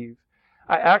grieve,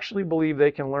 I actually believe they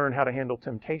can learn how to handle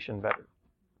temptation better.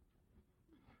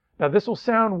 Now, this will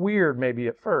sound weird maybe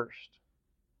at first,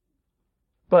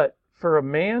 but for a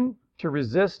man to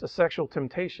resist a sexual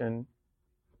temptation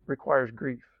requires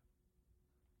grief.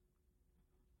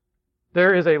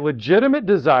 There is a legitimate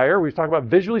desire. We've talked about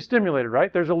visually stimulated,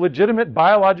 right? There's a legitimate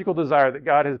biological desire that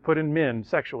God has put in men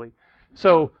sexually.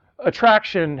 So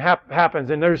attraction happens,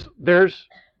 and there's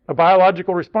a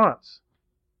biological response.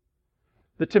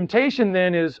 The temptation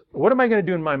then is, what am I going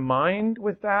to do in my mind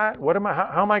with that?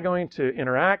 How am I going to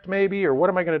interact maybe? Or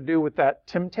what am I going to do with that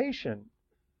temptation?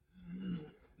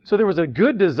 So there was a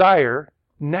good desire.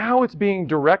 Now it's being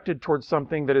directed towards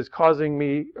something that is causing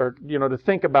me, to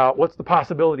think about what's the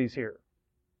possibilities here.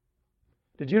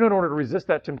 Did you know in order to resist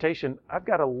that temptation, I've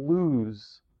got to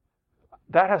lose.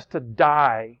 That has to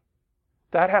die.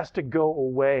 That has to go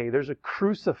away. There's a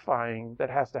crucifying that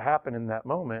has to happen in that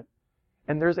moment.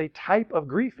 And there's a type of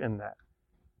grief in that.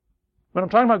 When I'm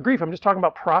talking about grief, I'm just talking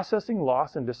about processing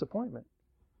loss and disappointment.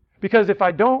 Because if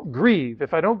I don't grieve,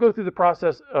 if I don't go through the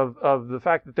process of the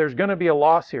fact that there's going to be a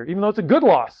loss here, even though it's a good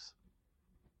loss,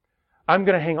 I'm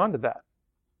going to hang on to that.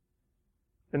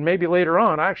 And maybe later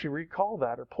on, I actually recall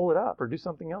that or pull it up or do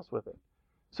something else with it.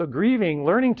 So grieving,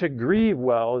 learning to grieve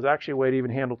well is actually a way to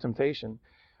even handle temptation.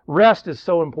 Rest is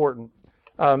so important.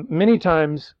 Many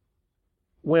times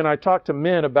when I talk to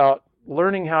men about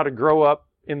learning how to grow up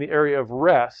in the area of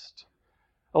rest,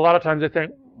 a lot of times they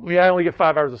think, I only get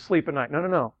 5 hours of sleep a night.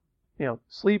 No.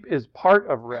 Sleep is part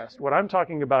of rest. What I'm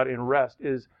talking about in rest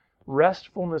is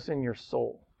restfulness in your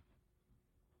soul.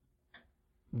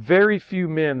 Very few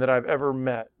men that I've ever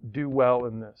met do well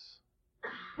in this.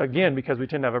 Again, because we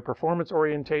tend to have a performance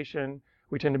orientation.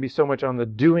 We tend to be so much on the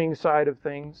doing side of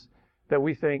things that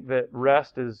we think that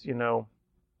rest is,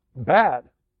 bad.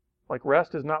 Like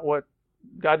rest is not what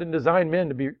God didn't design men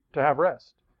to have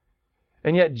rest.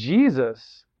 And yet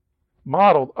Jesus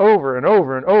modeled over and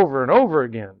over and over and over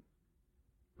again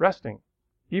resting,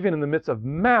 even in the midst of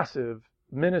massive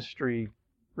ministry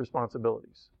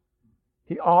responsibilities.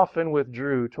 He often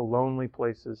withdrew to lonely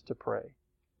places to pray.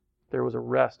 There was a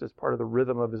rest as part of the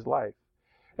rhythm of his life.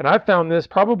 And I found this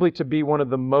probably to be one of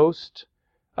the most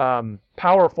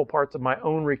powerful parts of my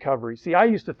own recovery. See, I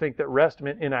used to think that rest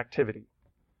meant inactivity.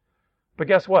 But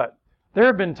guess what? There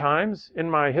have been times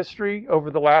in my history over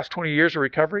the last 20 years of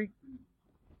recovery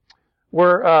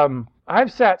where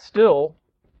I've sat still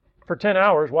for 10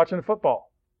 hours watching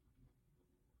football.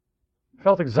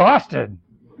 Felt exhausted.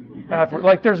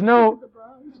 Like there's not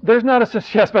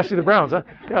especially the Browns.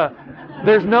 Huh?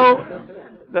 There's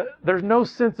no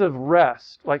sense of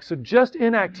rest. So just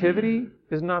inactivity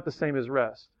is not the same as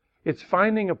rest. It's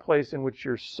finding a place in which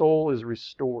your soul is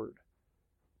restored.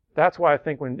 That's why I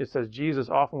think when it says Jesus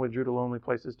often withdrew to lonely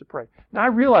places to pray. Now I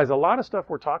realize a lot of stuff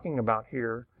we're talking about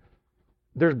here,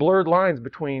 there's blurred lines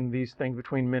between these things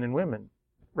between men and women.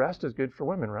 Rest is good for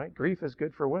women, right? Grief is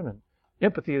good for women.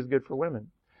 Empathy is good for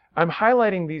women. I'm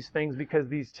highlighting these things because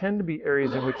these tend to be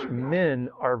areas in which men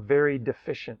are very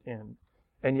deficient in.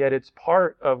 And yet it's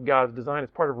part of God's design.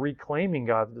 It's part of reclaiming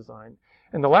God's design.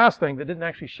 And the last thing that didn't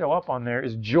actually show up on there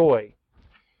is joy.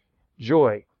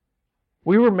 Joy.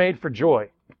 We were made for joy.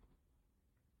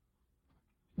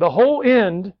 The whole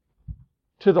end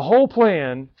to the whole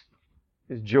plan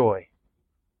is joy.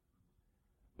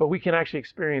 But we can actually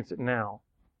experience it now.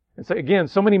 And so again,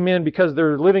 so many men, because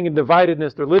they're living in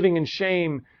dividedness, they're living in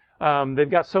shame, they've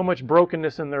got so much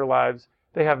brokenness in their lives,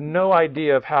 they have no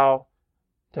idea of how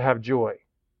to have joy.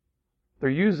 They're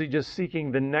usually just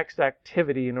seeking the next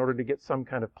activity in order to get some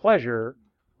kind of pleasure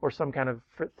or some kind of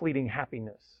fleeting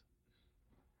happiness.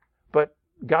 But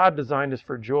God designed us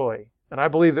for joy. And I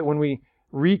believe that when we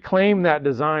reclaim that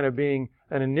design of being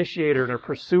an initiator and a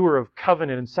pursuer of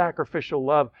covenant and sacrificial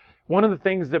love, one of the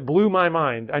things that blew my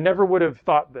mind, I never would have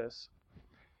thought this,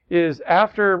 is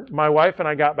after my wife and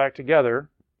I got back together,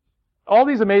 all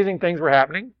these amazing things were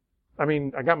happening. I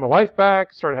mean, I got my wife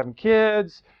back, started having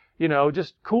kids,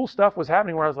 just cool stuff was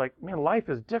happening where I was like, man, life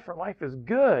is different, life is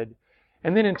good.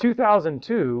 And then in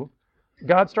 2002,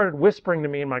 God started whispering to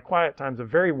me in my quiet times a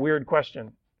very weird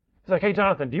question. He's like, hey,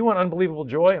 Jonathan, do you want unbelievable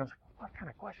joy? And I was like, what kind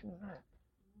of question is that?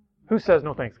 Who says,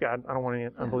 no thanks, God, I don't want any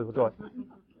unbelievable joy.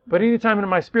 But anytime in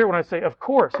my spirit when I say, of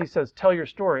course, he says, tell your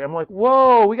story. I'm like,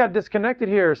 whoa, we got disconnected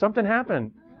here. Something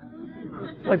happened.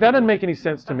 Like, that didn't make any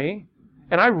sense to me.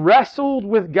 And I wrestled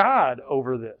with God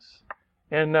over this.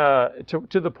 And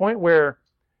to the point where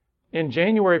in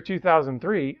January of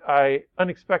 2003, I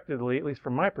unexpectedly, at least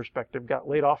from my perspective, got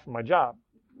laid off from my job.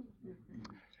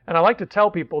 And I like to tell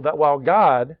people that while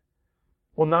God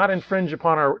will not infringe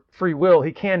upon our free will,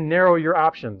 he can narrow your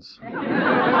options.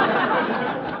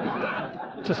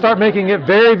 To start making it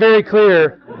very, very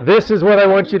clear, this is what I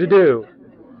want you to do.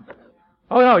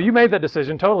 Oh, no, you made that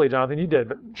decision. Totally, Jonathan, you did.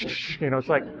 But, it's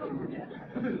like,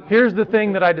 here's the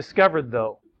thing that I discovered,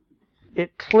 though.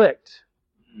 It clicked.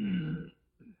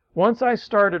 Once I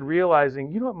started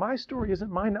realizing, you know what, my story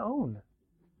isn't mine to own.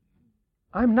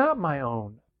 I'm not my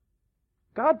own.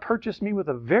 God purchased me with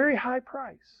a very high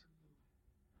price.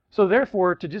 So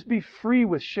therefore, to just be free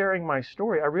with sharing my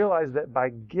story, I realized that by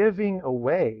giving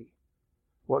away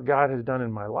what God has done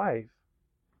in my life,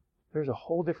 there's a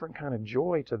whole different kind of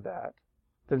joy to that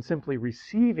than simply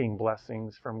receiving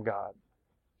blessings from God.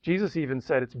 Jesus even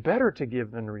said it's better to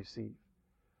give than to receive.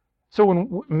 So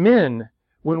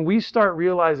when we start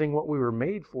realizing what we were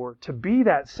made for, to be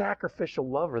that sacrificial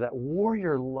lover, that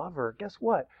warrior lover, guess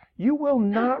what? You will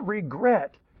not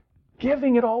regret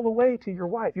giving it all away to your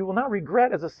wife. You will not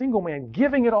regret as a single man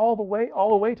giving it all the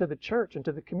way to the church and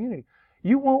to the community.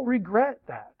 You won't regret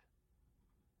that.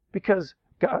 Because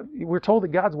we're told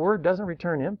that God's word doesn't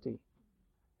return empty.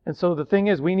 And so the thing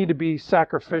is, we need to be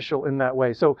sacrificial in that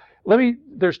way. So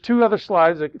there's a few other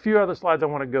slides I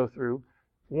want to go through.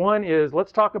 One is,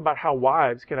 let's talk about how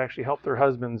wives can actually help their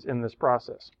husbands in this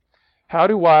process. How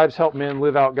do wives help men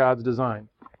live out God's design?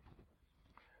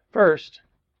 First,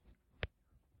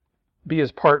 be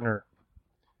his partner.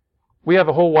 We have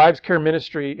a whole wives care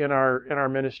ministry in our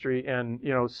ministry, and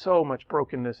so much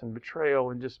brokenness and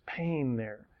betrayal and just pain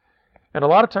there. And a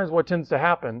lot of times what tends to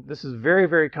happen, this is very,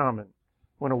 very common,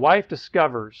 when a wife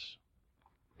discovers,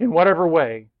 in whatever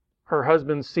way, her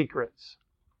husband's secrets,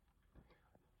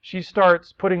 she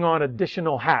starts putting on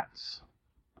additional hats.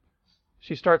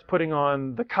 She starts putting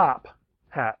on the cop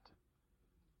hat.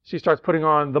 She starts putting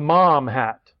on the mom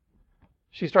hat.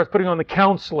 She starts putting on the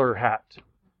counselor hat.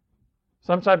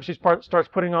 Sometimes she starts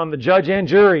putting on the judge and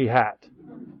jury hat,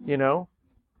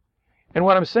 And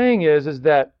what I'm saying is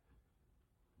that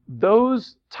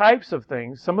those types of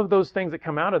things, some of those things that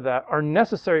come out of that are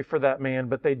necessary for that man,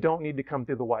 but they don't need to come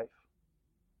through the wife.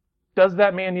 Does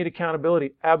that man need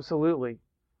accountability? Absolutely.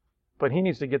 But he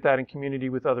needs to get that in community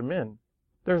with other men.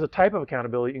 There's a type of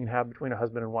accountability you can have between a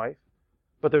husband and wife,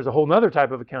 but there's a whole other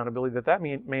type of accountability that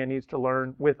man needs to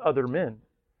learn with other men.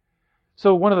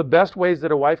 So one of the best ways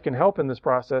that a wife can help in this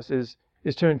process is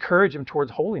to encourage him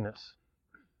towards holiness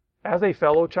as a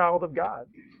fellow child of God.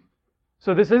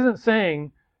 So this isn't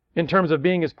saying, in terms of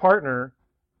being his partner,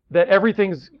 that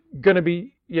everything's going to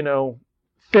be,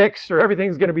 fixed or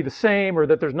everything's going to be the same or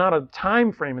that there's not a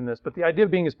time frame in this. But the idea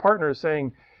of being his partner is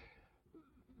saying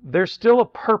there's still a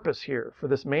purpose here for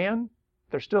this man.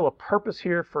 There's still a purpose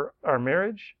here for our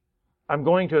marriage. I'm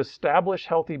going to establish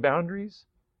healthy boundaries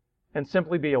and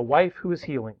simply be a wife who is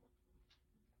healing.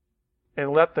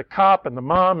 And let the cop and the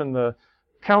mom and the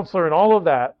counselor and all of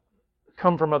that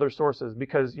come from other sources.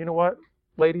 Because you know what,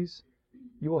 ladies?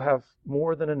 You will have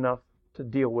more than enough to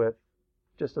deal with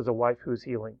just as a wife who's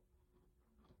healing.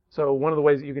 So one of the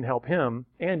ways that you can help him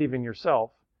and even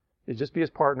yourself is just be his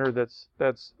partner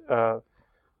that's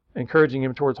encouraging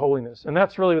him towards holiness. And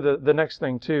that's really the next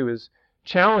thing too, is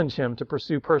challenge him to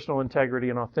pursue personal integrity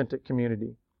and authentic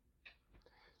community.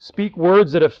 Speak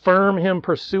words that affirm him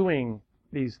pursuing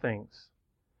these things.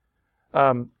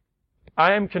 I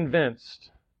am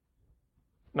convinced,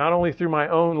 not only through my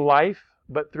own life,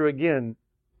 but through, again,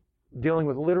 dealing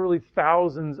with literally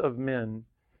thousands of men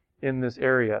in this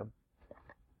area,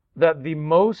 that the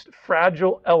most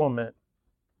fragile element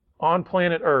on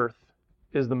planet Earth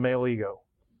is the male ego.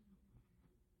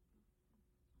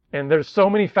 And there's so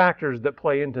many factors that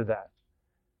play into that.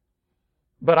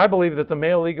 But I believe that the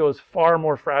male ego is far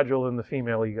more fragile than the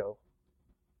female ego.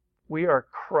 We are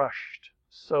crushed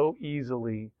so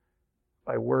easily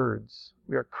by words.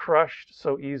 We are crushed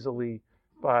so easily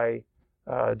by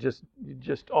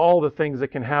just all the things that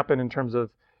can happen in terms of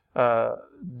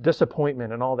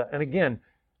disappointment and all that. And again,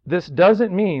 this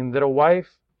doesn't mean that a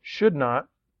wife should not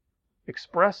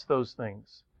express those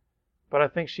things. But I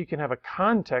think she can have a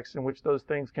context in which those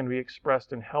things can be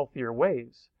expressed in healthier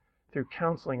ways through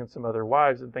counseling and some other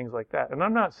wives and things like that. And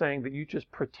I'm not saying that you just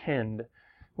pretend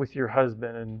with your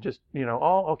husband and just,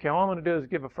 all I'm going to do is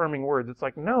give affirming words. It's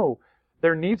like, no,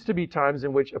 there needs to be times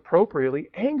in which appropriately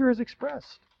anger is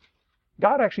expressed.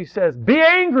 God actually says, be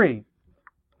angry,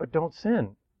 but don't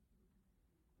sin.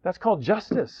 That's called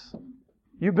justice.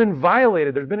 You've been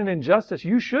violated. There's been an injustice.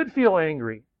 You should feel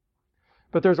angry.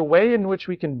 But there's a way in which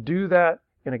we can do that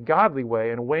in a godly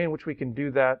way, and a way in which we can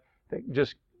do that that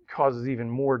just causes even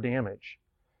more damage.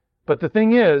 But the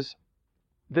thing is,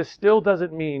 this still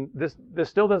doesn't mean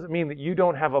that you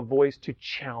don't have a voice to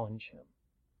challenge him.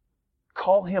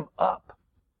 Call him up.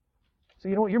 So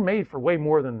you know what? You're made for way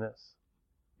more than this.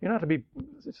 You don't have to be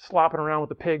slopping around with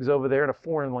the pigs over there in a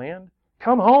foreign land.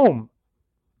 Come home.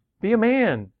 Be a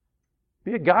man.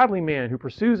 Be a godly man who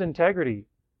pursues integrity,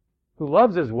 who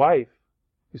loves his wife,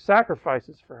 who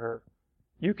sacrifices for her.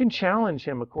 You can challenge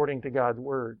him according to God's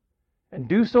word and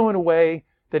do so in a way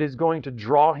that is going to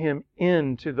draw him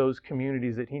into those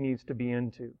communities that he needs to be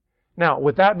into. Now,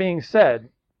 with that being said,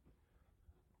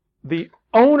 the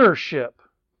ownership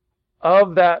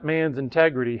of that man's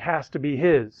integrity has to be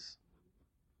his.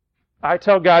 I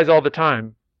tell guys all the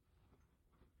time,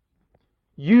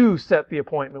 you set the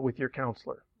appointment with your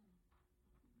counselor.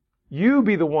 You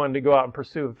be the one to go out and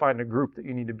pursue and find a group that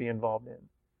you need to be involved in.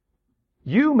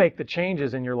 You make the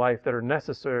changes in your life that are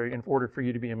necessary in order for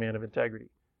you to be a man of integrity.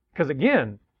 Because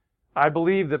again, I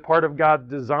believe that part of God's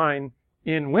design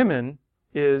in women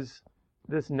is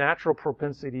this natural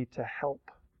propensity to help.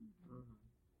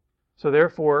 So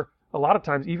therefore, a lot of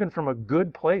times, even from a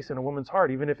good place in a woman's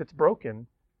heart, even if it's broken,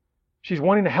 she's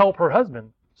wanting to help her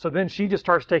husband. So then she just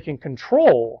starts taking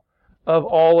control of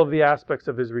all of the aspects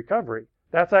of his recovery.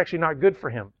 That's actually not good for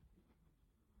him.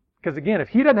 Because again, if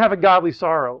he doesn't have a godly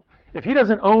sorrow, if he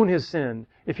doesn't own his sin,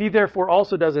 if he therefore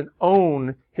also doesn't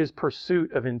own his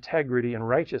pursuit of integrity and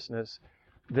righteousness,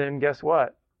 then guess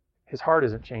what? His heart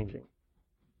isn't changing.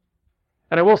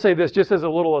 And I will say this, just as a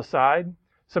little aside,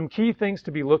 some key things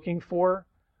to be looking for.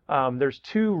 There's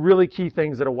two really key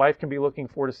things that a wife can be looking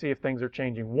for to see if things are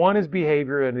changing. One is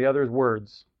behavior and the other is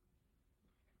words.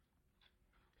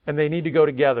 And they need to go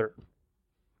together.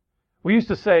 We used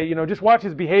to say, just watch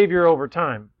his behavior over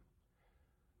time.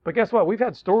 But guess what? We've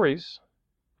had stories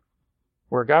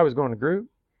where a guy was going to group,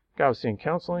 a guy was seeing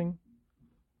counseling,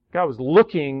 a guy was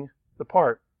looking the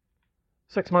part.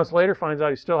 6 months later, finds out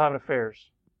he's still having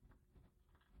affairs.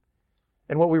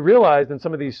 And what we realized in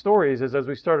some of these stories is as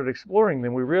we started exploring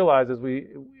them, we realized as we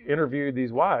interviewed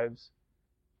these wives,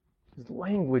 his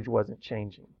language wasn't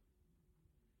changing.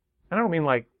 And I don't mean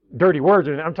like dirty words.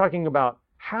 I'm talking about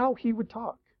how he would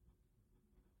talk,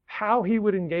 how he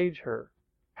would engage her,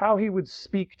 how he would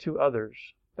speak to others.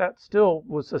 That still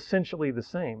was essentially the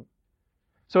same.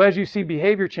 So as you see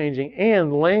behavior changing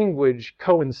and language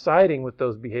coinciding with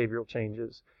those behavioral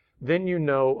changes, then you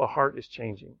know a heart is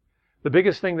changing. The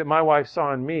biggest thing that my wife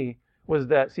saw in me was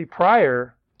that,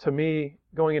 prior to me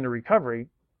going into recovery,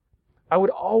 I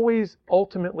would always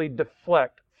ultimately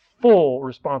deflect full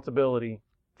responsibility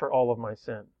for all of my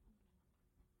sin.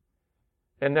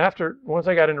 And once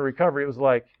I got into recovery, it was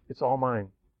like, it's all mine.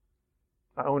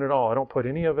 I own it all. I don't put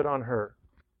any of it on her.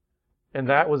 And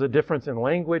that was a difference in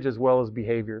language as well as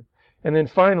behavior. And then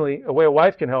finally, a way a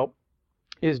wife can help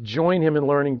is join him in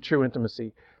learning true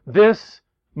intimacy. This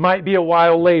might be a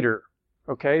while later.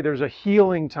 Okay, there's a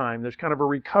healing time. There's kind of a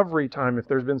recovery time if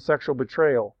there's been sexual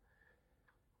betrayal.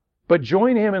 But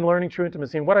join him in learning true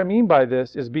intimacy. And what I mean by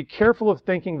this is be careful of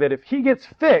thinking that if he gets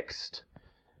fixed,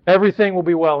 everything will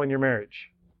be well in your marriage.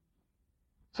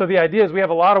 So the idea is we have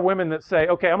a lot of women that say,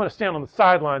 okay, I'm going to stand on the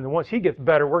sidelines, and once he gets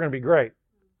better, we're going to be great.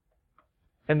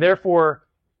 And therefore,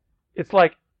 it's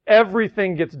like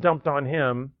everything gets dumped on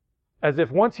him, as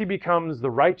if once he becomes the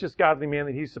righteous, godly man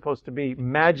that he's supposed to be,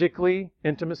 magically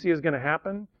intimacy is going to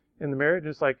happen in the marriage.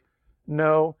 It's like,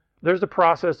 no, there's a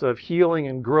process of healing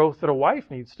and growth that a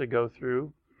wife needs to go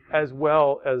through as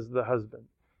well as the husband.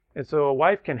 And so a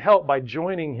wife can help by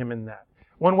joining him in that.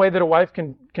 One way that a wife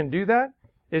can do that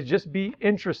is just be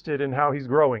interested in how he's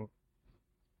growing.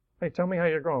 Hey, tell me how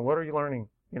you're growing. What are you learning?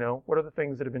 What are the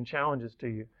things that have been challenges to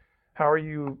you? How are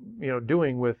you,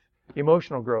 doing with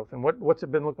emotional growth, and what's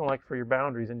it been looking like for your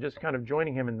boundaries, and just kind of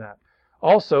joining him in that.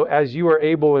 Also, as you are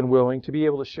able and willing to be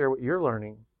able to share what you're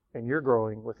learning and you're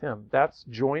growing with him, that's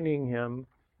joining him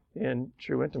in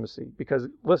true intimacy. Because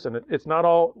listen, it's not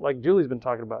all, like Julie's been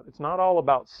talking about, it's not all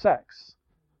about sex.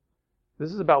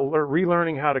 This is about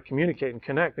relearning how to communicate and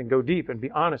connect and go deep and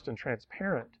be honest and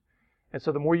transparent. And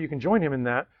so the more you can join him in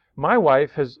that, my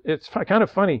wife it's kind of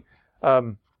funny.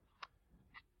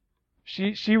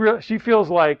 She feels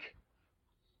like,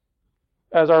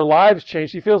 as our lives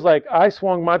change, she feels like I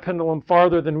swung my pendulum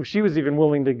farther than she was even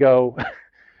willing to go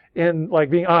in like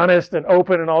being honest and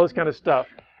open and all this kind of stuff.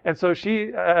 And so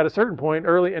she, at a certain point,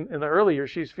 early in the early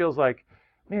years, she feels like,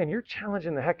 man, you're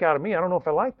challenging the heck out of me. I don't know if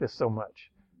I like this so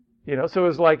much. So it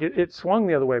was like it swung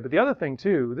the other way. But the other thing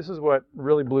too, this is what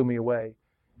really blew me away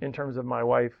in terms of my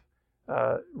wife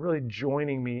really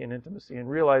joining me in intimacy and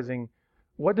realizing,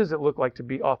 what does it look like to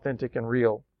be authentic and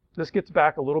real? This gets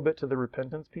back a little bit to the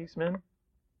repentance piece, men.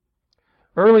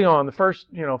 Early on, the first,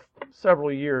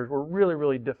 several years were really,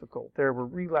 really difficult. There were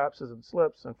relapses and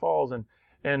slips and falls,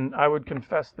 and I would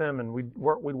confess them, and we'd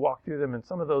walk through them, and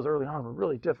some of those early on were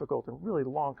really difficult and really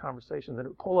long conversations, and it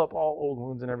would pull up all old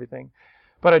wounds and everything.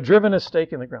 But I'd driven a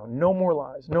stake in the ground. No more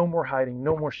lies, no more hiding,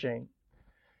 no more shame.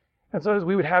 And so as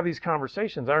we would have these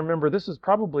conversations, I remember this is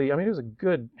probably, it was a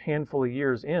good handful of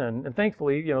years in, and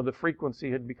thankfully, the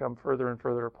frequency had become further and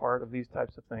further apart of these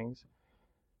types of things.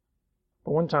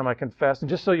 But one time I confessed, and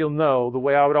just so you'll know, the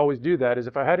way I would always do that is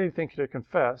if I had anything to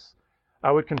confess,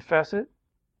 I would confess it.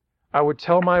 I would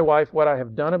tell my wife what I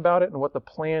have done about it and what the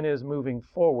plan is moving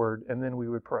forward, and then we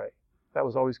would pray. That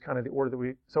was always kind of the order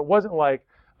that so it wasn't like,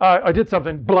 I did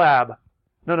something, blab.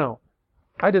 No.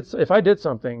 If I did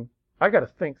something, I got to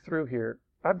think through here.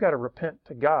 I've got to repent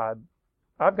to God.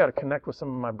 I've got to connect with some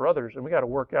of my brothers, and we got to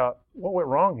work out what went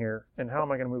wrong here and how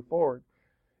am I going to move forward.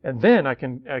 And then I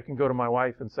can go to my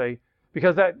wife and say,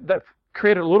 because that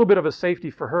created a little bit of a safety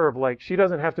for her of like, she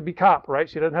doesn't have to be cop, right?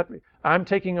 She doesn't have to be, I'm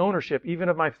taking ownership even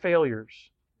of my failures.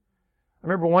 I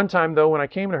remember one time though, when I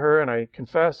came to her and I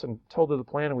confessed and told her the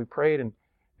plan and we prayed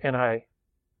and I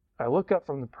look up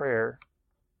from the prayer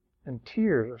and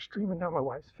tears are streaming down my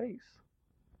wife's face.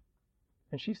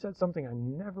 And she said something I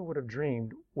never would have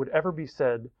dreamed would ever be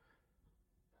said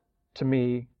to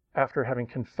me after having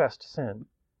confessed sin.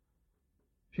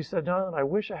 She said, John, I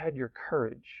wish I had your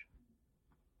courage.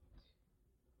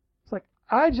 It's like,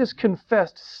 I just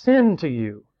confessed sin to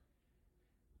you.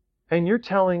 And you're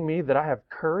telling me that I have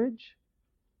courage?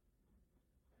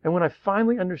 And when I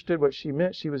finally understood what she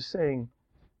meant, she was saying,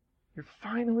 you're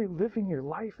finally living your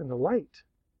life in the light.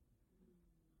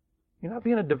 You're not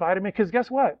being a divided man. Because guess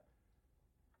what?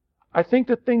 I think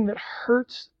the thing that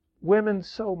hurts women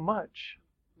so much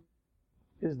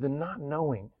is the not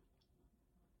knowing.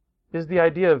 Is the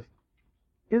idea of,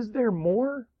 is there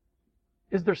more?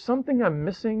 Is there something I'm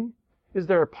missing? Is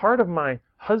there a part of my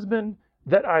husband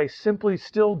that I simply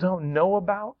still don't know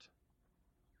about?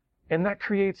 And that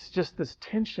creates just this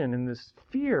tension and this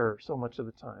fear so much of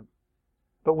the time.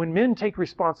 But when men take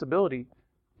responsibility,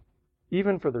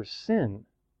 even for their sin,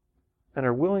 and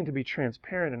are willing to be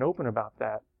transparent and open about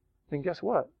that, then guess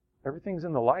what? Everything's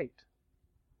in the light.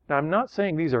 Now, I'm not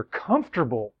saying these are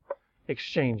comfortable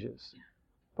exchanges,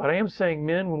 but I am saying,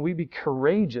 men, when we be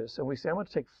courageous and we say, I'm going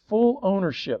to take full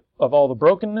ownership of all the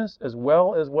brokenness as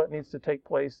well as what needs to take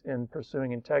place in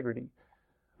pursuing integrity,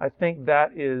 I think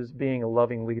that is being a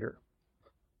loving leader.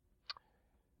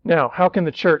 Now, how can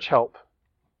the church help?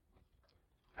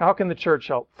 How can the church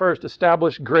help? First,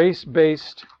 establish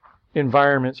grace-based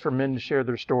environments for men to share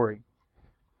their story.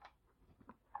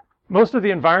 Most of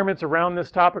the environments around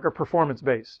this topic are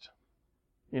performance-based.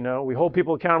 We hold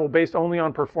people accountable based only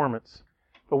on performance.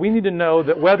 But we need to know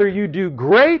that whether you do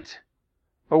great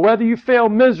or whether you fail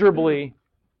miserably,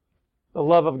 the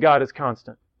love of God is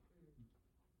constant.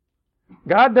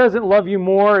 God doesn't love you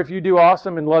more if you do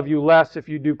awesome and love you less if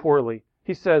you do poorly.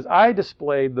 He says, I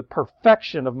displayed the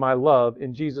perfection of my love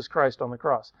in Jesus Christ on the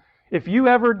cross. If you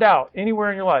ever doubt anywhere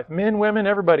in your life, men, women,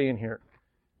 everybody in here,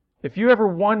 if you ever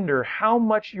wonder how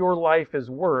much your life is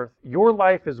worth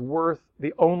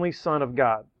the only Son of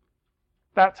God.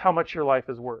 That's how much your life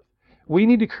is worth. We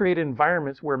need to create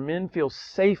environments where men feel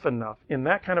safe enough in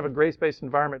that kind of a grace-based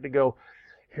environment to go,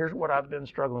 here's what I've been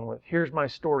struggling with. Here's my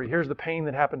story. Here's the pain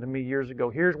that happened to me years ago.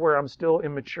 Here's where I'm still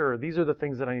immature. These are the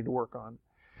things that I need to work on.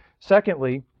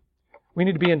 Secondly, we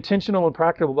need to be intentional and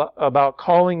practical about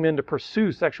calling men to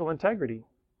pursue sexual integrity.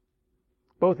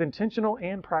 Both intentional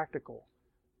and practical.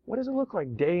 What does it look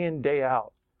like day in, day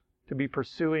out to be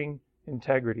pursuing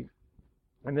integrity?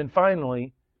 And then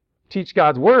finally, teach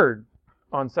God's Word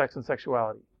on sex and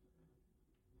sexuality.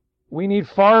 We need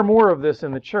far more of this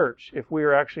in the church if we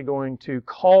are actually going to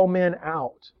call men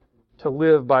out to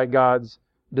live by God's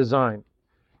design.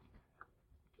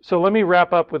 So let me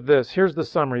wrap up with this. Here's the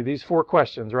summary. These 4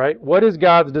 questions, right? What is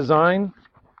God's design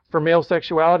for male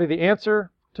sexuality? The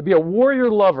answer, to be a warrior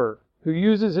lover who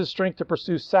uses his strength to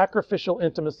pursue sacrificial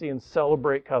intimacy and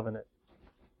celebrate covenant.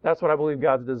 That's what I believe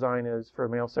God's design is for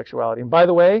male sexuality. And by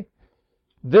the way,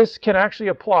 this can actually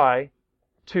apply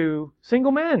to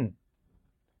single men.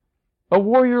 A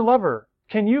warrior lover.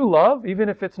 Can you love even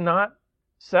if it's not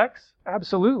sex?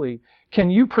 Absolutely.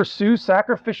 Can you pursue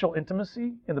sacrificial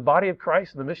intimacy in the body of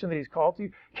Christ and the mission that He's called to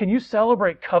you? Can you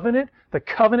celebrate covenant, the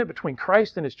covenant between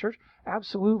Christ and His church?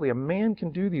 Absolutely. A man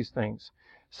can do these things.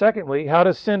 Secondly, how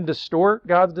does sin distort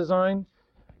God's design?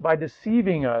 By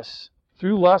deceiving us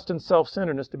through lust and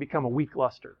self-centeredness to become a weak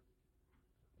luster.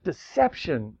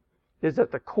 Deception is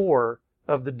at the core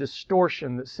of the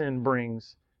distortion that sin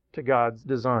brings to God's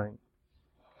design.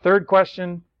 Third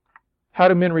question, how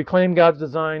do men reclaim God's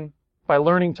design? By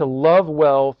learning to love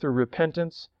well through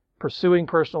repentance, pursuing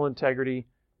personal integrity,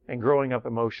 and growing up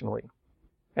emotionally.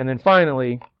 And then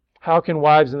finally, how can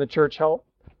wives in the church help?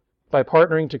 By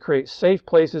partnering to create safe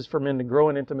places for men to grow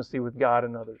in intimacy with God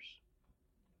and others.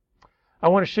 I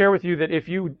want to share with you that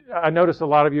I noticed a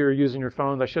lot of you are using your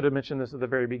phones. I should have mentioned this at the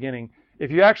very beginning.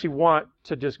 If you actually want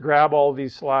to just grab all of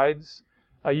these slides,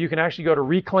 you can actually go to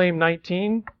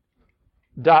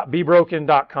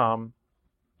reclaim19.bebroken.com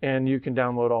and you can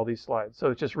download all these slides.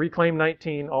 So it's just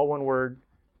reclaim19, all one word,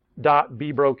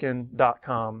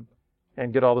 .bebroken.com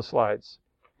and get all the slides.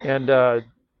 And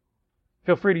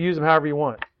feel free to use them however you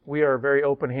want. We are very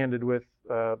open-handed with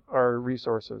our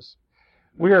resources.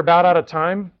 We are about out of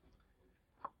time,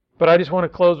 but I just want to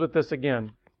close with this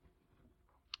again.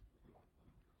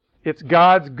 It's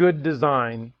God's good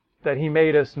design that He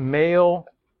made us male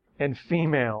and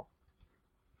female.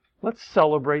 Let's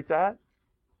celebrate that.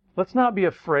 Let's not be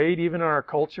afraid, even in our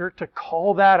culture, to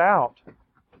call that out.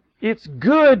 It's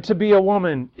good to be a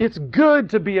woman. It's good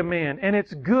to be a man. And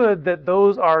it's good that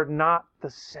those are not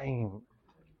the same.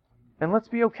 And let's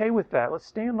be okay with that. Let's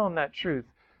stand on that truth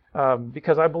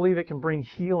because I believe it can bring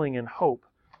healing and hope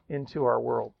into our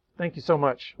world. Thank you so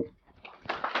much.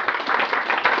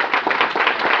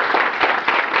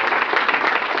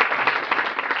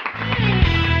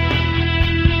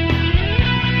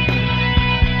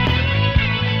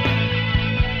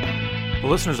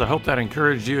 Well, listeners, I hope that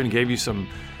encouraged you and gave you some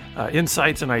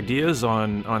insights and ideas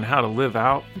on how to live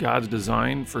out God's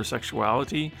design for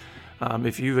sexuality.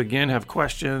 If you, again, have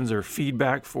questions or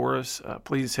feedback for us,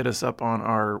 please hit us up on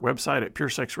our website at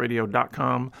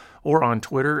puresexradio.com or on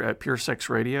Twitter at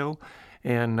puresexradio.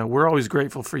 And we're always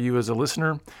grateful for you as a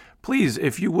listener. Please,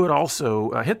 if you would also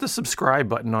hit the subscribe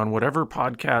button on whatever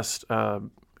podcast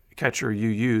catcher you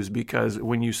use, because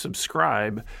when you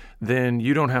subscribe, then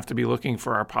you don't have to be looking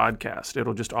for our podcast.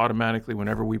 It'll just automatically,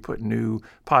 whenever we put new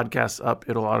podcasts up,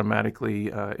 it'll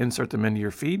automatically insert them into your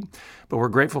feed. But we're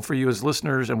grateful for you as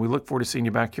listeners, and we look forward to seeing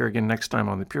you back here again next time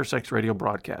on the Pure Sex Radio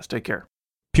broadcast. Take care.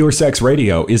 Pure Sex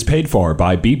Radio is paid for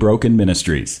by Be Broken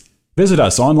Ministries. Visit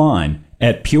us online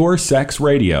at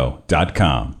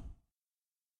puresexradio.com.